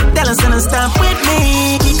corner. Tell us and stop with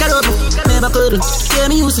me. Kick it up, never could. Yeah,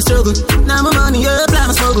 me used to struggle. Now my money up, like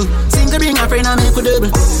my smuggle. Sing to bring a friend, I make a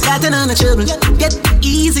double. Got another trouble. Get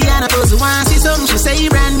easy and I pose. Once see something, she say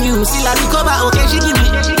brand new. Still I recover, okay, she give me.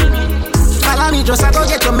 Follow me, just I go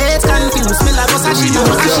get your mates confused. Smell like what's she do,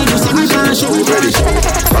 see me plan, she be ready.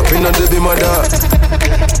 I've been on the be my dad.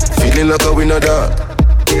 Feeling like a winner dad.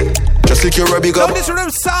 Just like you're a big up. Don't this rhythm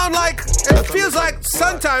sound like it feels like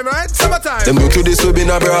sometime, right? Summertime. Them new to this will be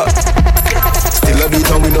na bra. Still a beat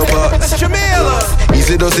and we no part. That's Jamila.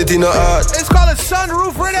 Easy does it in the heart. It's called a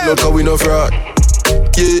sunroof rhythm. Look how we no fraud.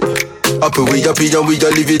 Yeah. Happy we happy and we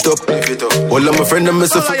just live it up. All of my friends and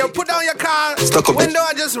myself. So like you put down your car, stuck up window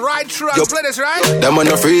and just ride through and play this, right? Them man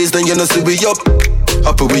a freeze, then you know see we up.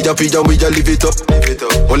 Happy we happy and we just live it up.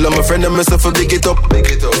 All of my friends and myself big it up.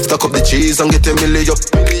 Stack up the cheese and get a milli up.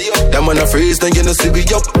 Them man a freeze, then you know see we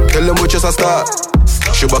up. Tell them we just a start.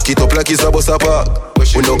 She back it up like it's a bus a park.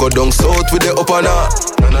 We no go down south with the up and up.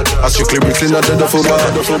 As strictly bricks in the duffel bar.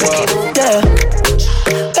 Yeah,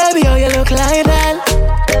 baby, how you look like that?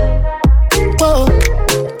 Whoa,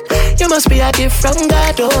 you must be a gift from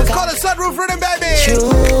God. Oh, it's called a sunroof rhythm, baby. True.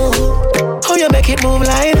 How you make it move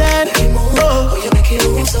like that? Oh,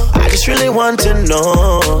 I just really want to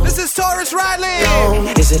know. This is Taurus Riley.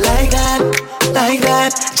 No, is it like that,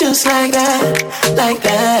 just like that?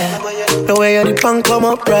 The way you the punk come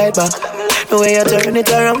up right back. The way you turn it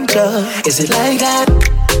around, just. Is it like that,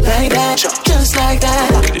 just like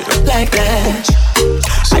that?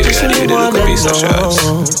 I just really want to know.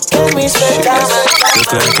 Can we spend time?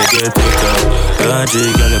 Look like a get bigger.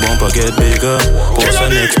 Logic, girl, the bumper get bigger. Post the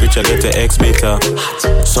next picture, get the X beta.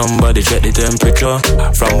 Somebody check the temperature.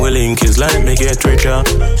 From Willing Kids, like me get richer.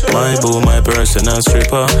 My boo, my personal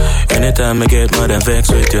stripper. Anytime I get mad and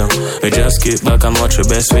vex with you, we just kick back and watch your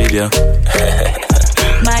best video.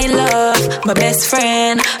 My love, my best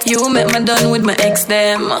friend. You make me done with my ex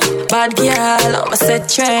them. Bad girl, I'm a set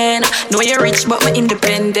trend. Know you're rich but me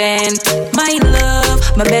independent. My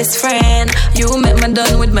love, my best friend. You make me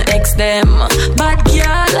done with my ex them. Bad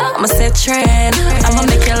girl, I'm a set trend. I'ma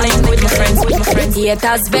make you link with my friends,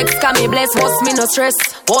 Haters vex, can me bless, boss me no stress.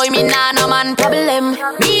 Boy, me nah no man problem.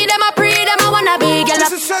 Me them a pray, them a wanna be girl.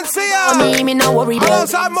 This is Shenseea. Me no worry about.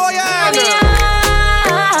 Alongside Moyan.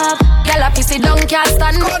 Girl a pissy down can't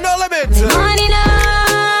stand. Got no limit. Money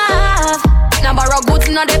enough. Now borrow goods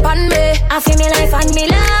no depend me. I feel me life and me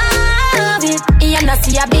love it. You know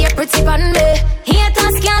see I be a pretty pan me.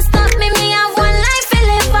 Haters can't stop me. Me have one life to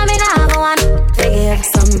live for me now have one. Forgive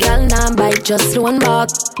some girl now bite just one back.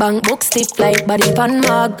 Bank book stiff like body pan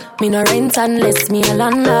mag. Me no rent unless me a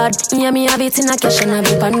landlord. Yeah me have it in a cash and have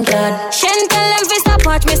it pan card. Shen tell them fi stop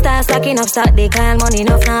watch me start stacking up stock. They call money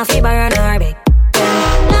enough now fi borrow nor beg.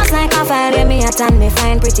 Last like a fire, yeah, me a tan, me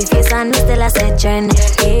find pretty face and me still a set trend.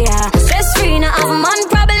 Yeah, stress free, no have man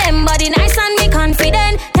problem, body nice and me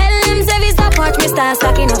confident. Tell them say we stop watch me start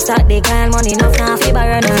stacking up stock. They call money enough now fi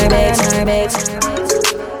borrow nor beg.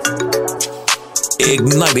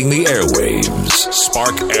 Igniting the airwaves,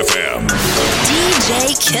 Spark FM.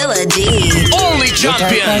 DJ Killer D. Only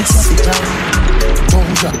champions.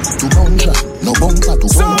 No bunker to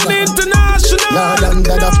Sound international. Nah,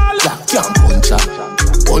 can't punch her.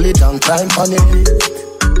 Hold it and climb on it.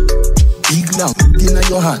 Big now, in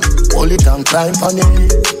your hand. Hold it and climb on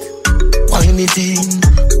it. Wine it in.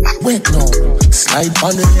 Wait now, slide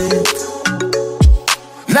on it.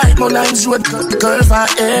 Like my lines with curve for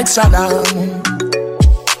extra long.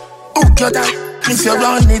 Hook your down, if you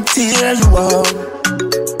run it, tear you up.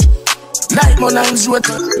 Like my lines with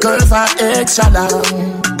curve for extra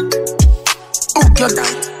long. Hook your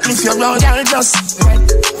down, if you run it, just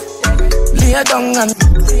lay down and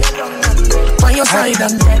by your side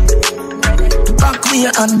and back me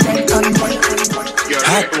and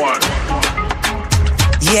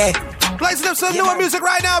yeah. Blazing up some newer music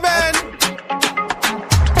right now, man.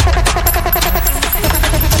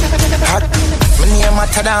 My name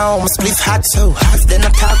matter down, split hot so hot. Then I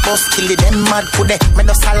talk about kill it, them mad kude. Me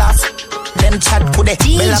do laugh, them chat kude.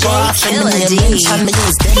 Me la go off and me mention me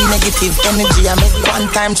use them negative energy. I make one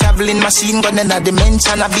time traveling machine gun in a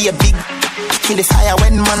dimension. I be a big kill the fire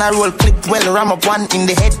when man I roll clip well ram up one in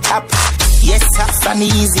the head top. Yes, tough and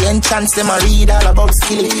easy entrance. Them I read all about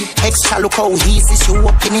skill. Extra look how easy she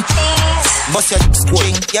walk in it. Bust your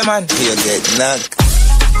string, yeah man. You get knocked.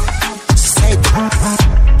 Said.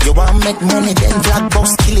 You want make money, then black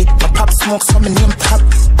box kill it. My pop smoke, so my name pop.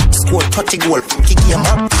 Score 30 goal, kick game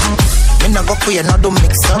up. Me no go queer, no do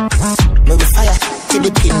mix up. Me we fire, till the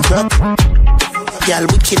pin drop. Girl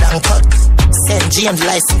wicked and cut. St. James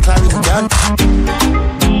license, Clarendon.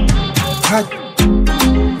 Hot.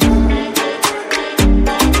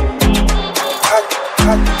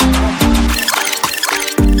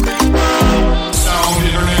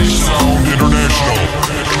 Sound International.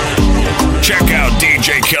 Check out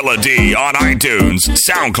DJ Killer D on iTunes,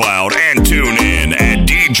 SoundCloud, and TuneIn at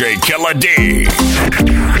DJ Killer D.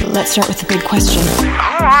 Let's start with the big question. Who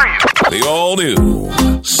are you? The all-new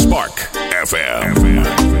Spark FM.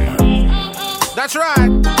 That's right.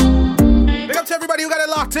 Big up to everybody who got it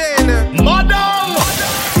locked in. Madam!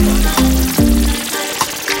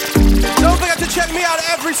 Don't forget to check me out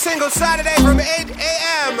every single Saturday from 8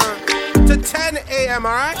 a.m. to 10 a.m.,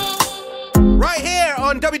 all right? Right here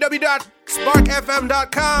on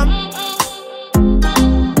www.sparkfm.com.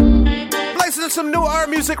 Blazing some new art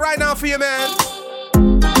music right now for you, man.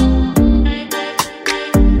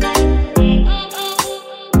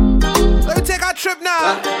 Let me take our trip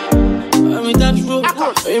now. I'm in that road.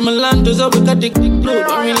 I'm in land, does up with a dick load.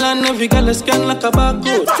 I'm in land, every girl is scan like a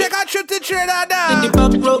barcode. Take our trip to Trinidad. In the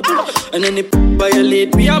back road. And then they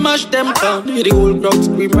violate, we a mash them down. Hear the whole crowd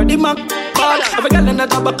scream for the Mac. Every girl in the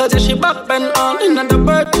tobacco, say she back bend on. In the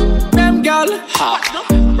bird, them girl.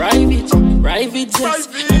 Private jets.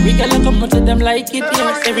 Every girl come to them like it,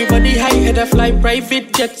 yes. Everybody high head a fly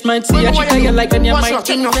private jets. Might see a chick you like and you might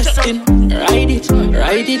invest in. Ride it,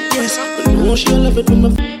 yes. But no, she'll love it when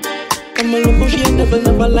I'm a local, she'll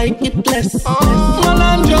never like it less.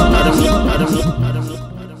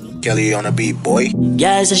 Kelly on a beat, boy.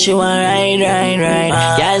 Girl say she want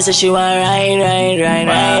ride. Girl say she want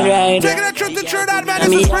ride. Taking a trip to Trinidad, man.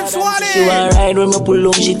 This is Prince Wally. She want ride when me pull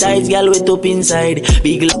up, she tight, girl wet up inside.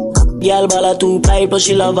 Big Girl ball a 2 pipe, but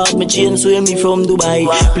she love out me chain, swim me from Dubai.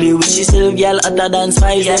 Play with she self, girl hotter than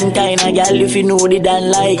spice. Them kinda girl if you know they don't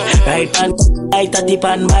like. Right pan like a tip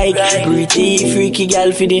and bike. Pretty freaky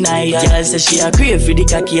girl for the night. Girl say she a crave for the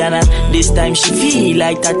Kakiana. This time she feel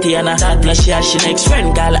like Tatiana. Now she has she next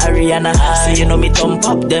friend called Ariana. So you know me thump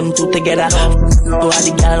up them two together. So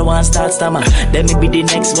the girl want start stammer. Then me be the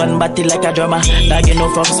next one batty like a drummer. Dog you know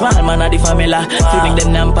from small man of the family. Feeling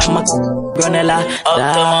them nampa my granella.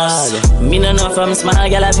 Me no know from small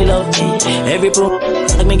girl if you love me. Every pro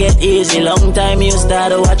like me get easy. Long time you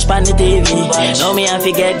start to watch pan the TV. Now me have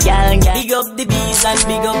to get gal. Big up the bees and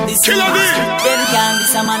big up the seas. Then can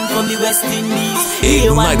this a man from the West Indies.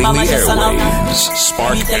 Igniting the airwaves,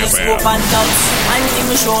 Spark FM. One thing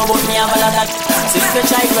me show about me have a lot of. So if you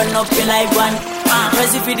try run up your life one.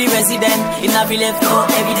 Press it for the resident. In a village no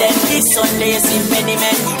evidence. This Sunday you see many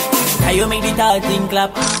men. Can you make the tall thing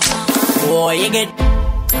clap? Boy you get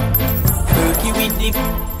perky with the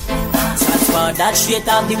transport that straight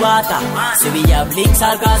off the water. So we have links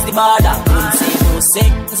all across the border. Don't say no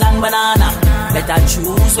sex and banana. Better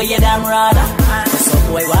choose where you damn rather. Cause some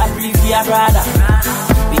boy want brief for your brother.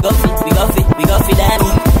 We go fit them. We go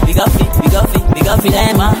fit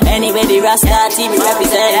them. Anyway the Rasta team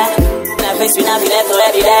represent. We not be left for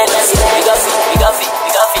evidence. We go fit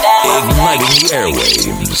them. Igniting the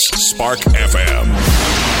airwaves, Spark FM.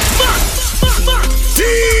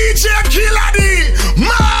 DJ Killer D,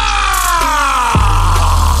 man.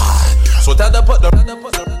 So tell the put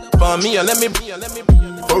for me and let me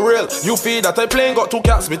for real. You feel that I playing got 2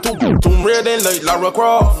 cats with 2 Tomb Raider like Lara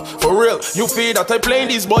Croft. For real, you feel that I playing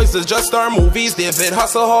these boys is just star movies. David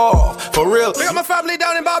Hasselhoff. For real, we got my family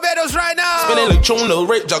down in Barbados right now. Spinning like Chun Lil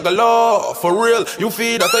Rick Juggalo. For real, you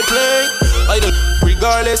feel that I playing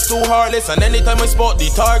regardless, too heartless. And anytime I spot the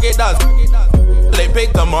target, that's they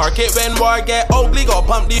pick the market when war get ugly. Go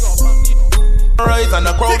pump the rise and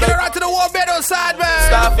the crowd. Take it right to the Barbados side, man.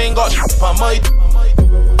 Staffing got on my.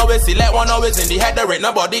 Always select one, always in the head. There ain't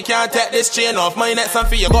nobody can take this chain off my neck.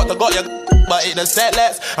 Something you got your, but it does set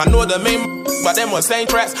less. I know the main, but them was same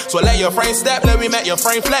tracks. So let your friend step, let me make your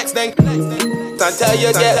friend flex. Then until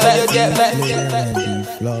you get back.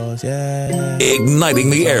 Igniting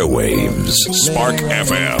the airwaves, Spark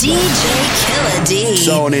FM. DJ Killer D.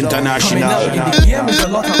 Zone International.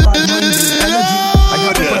 I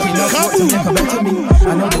got the fucking enough work to make a better me.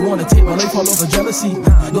 I know they wanna take my life all over jealousy.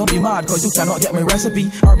 Don't be mad cause you cannot get my recipe.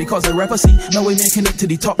 Or because the rapper see, now we making it to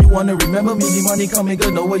the top. You wanna remember me, the money coming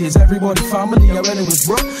good. No way is everybody family. I read it was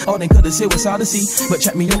broke. All they could've said was Odyssey. But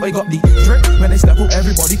check me out, I got the drip. When they step up,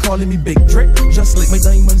 everybody calling me Big Drip. Just like my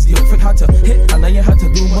diamonds, the outfit had to hit. And now you had to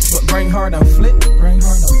do much but grind hard and flip.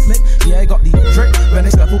 Yeah, I got the drip. When they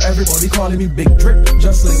step up, everybody calling me Big Drip.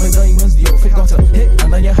 Just like my diamonds, the outfit got to hit. And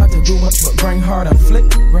now you had to do much but grind hard and flip.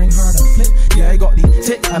 Yeah, I got the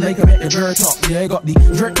tick and I can make the girl talk. Yeah, I got the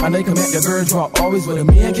drip and I can make the girl drop. Always with a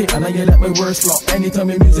make it and I you let my words flop. Anytime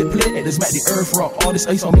my music play, it just make the earth rock. All this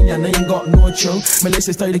ice on me and I ain't got no chill. My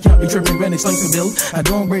laces tight, they can't be tripping when it's time to build. I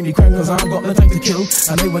don't bring the crime cause I ain't got no time to kill.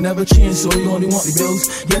 And I will never change, so you only want the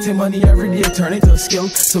bills. Getting money every day, turn it to a skill.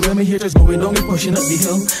 So when me haters going down, me pushing up the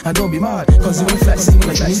hill. I don't be mad cause you ain't flexing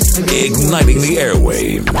like me. Igniting the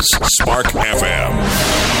airwaves, Spark FM.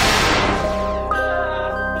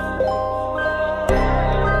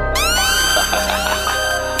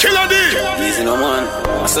 Killer D. Easy no man.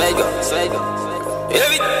 Slide go.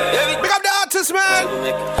 Pick up the artist, man.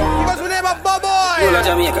 He goes with the name of Boboy. Roll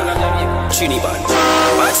Jamaica. Trinidad.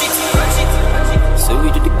 Watch it. So we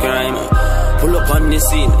do the crime. Pull up on the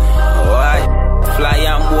scene. Why? Fly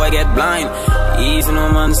and boy get blind. Easy no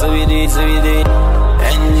man. So we do it.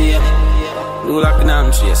 And yeah. Do like an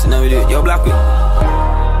arm chase. Now we do it. Yo, black with.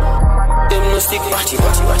 Them no stick. Watch it.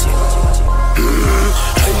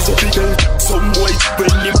 Hands up again, some boy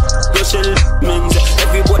bring him your shell men's.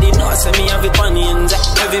 Everybody knows me have it funny and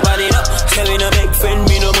everybody know. Tell me no big friend,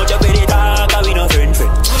 me no much of any talk, we no friend.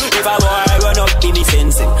 If a boy run up, be me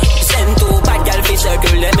sensing. Send 2 bad gal fish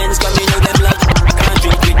circle, them ends coming out them like can't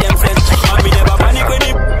drink with them friends. And me never panic when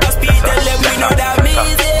the hospital tell them we know that me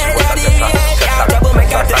there, daddy. Yeah, trouble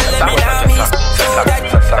make her tell them me now me. So that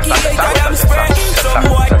he hate that I'm spread. Some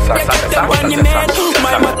boy, they got them on the man.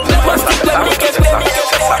 My mother must stick when me get ready.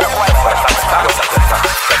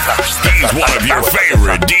 He's one of your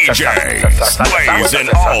favorite DJs, blazing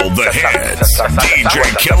all the hits. DJ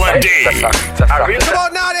Killer D. Come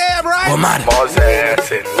on now, there, bro. right? Oh man. More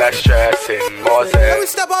zesting, less stressing, more zesting. Let me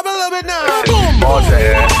step up a little bit now. Boom. More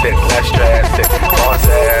zesting, less stressing, more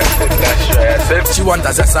zesting, less stressing. She want a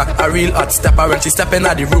zessa, a real hot stepper. When she step in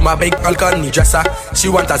the room, a big balcony dresser. She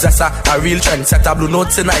want a zessa, a real trendsetter. Blue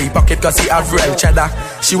notes in her pocket cause he have real cheddar.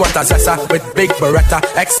 She want a zessa with big beretta,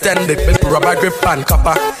 extended with rubber grip and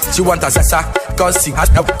copper. She want a zessa cause she has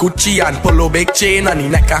a Gucci and polo, big chain on the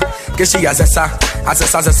necker. Cause she a zessa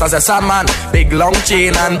man. Big long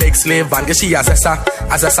chain and big slave van. Cause she a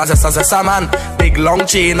zessa man. Big long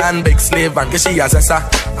chain and big slave van. Cause she a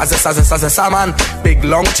zessa man. Big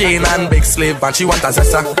long chain and big slave van. She want a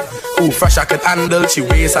zessa who fresh I could handle. She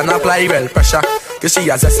weighs and apply well pressure. Cause she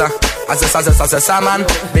a zessa man.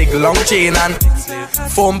 Big long chain and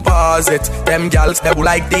foam paws it. Them gals they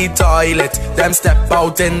like the toilet. Them step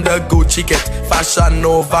out in the Gucci kit. Fashion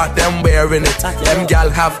Nova, them wearing it. Them gal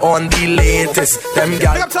have on the latest. Them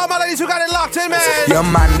gal. Big up to all my ladies who got it locked in, man. Yeah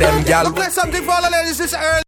man, them gal. Play something for all the ladies this early.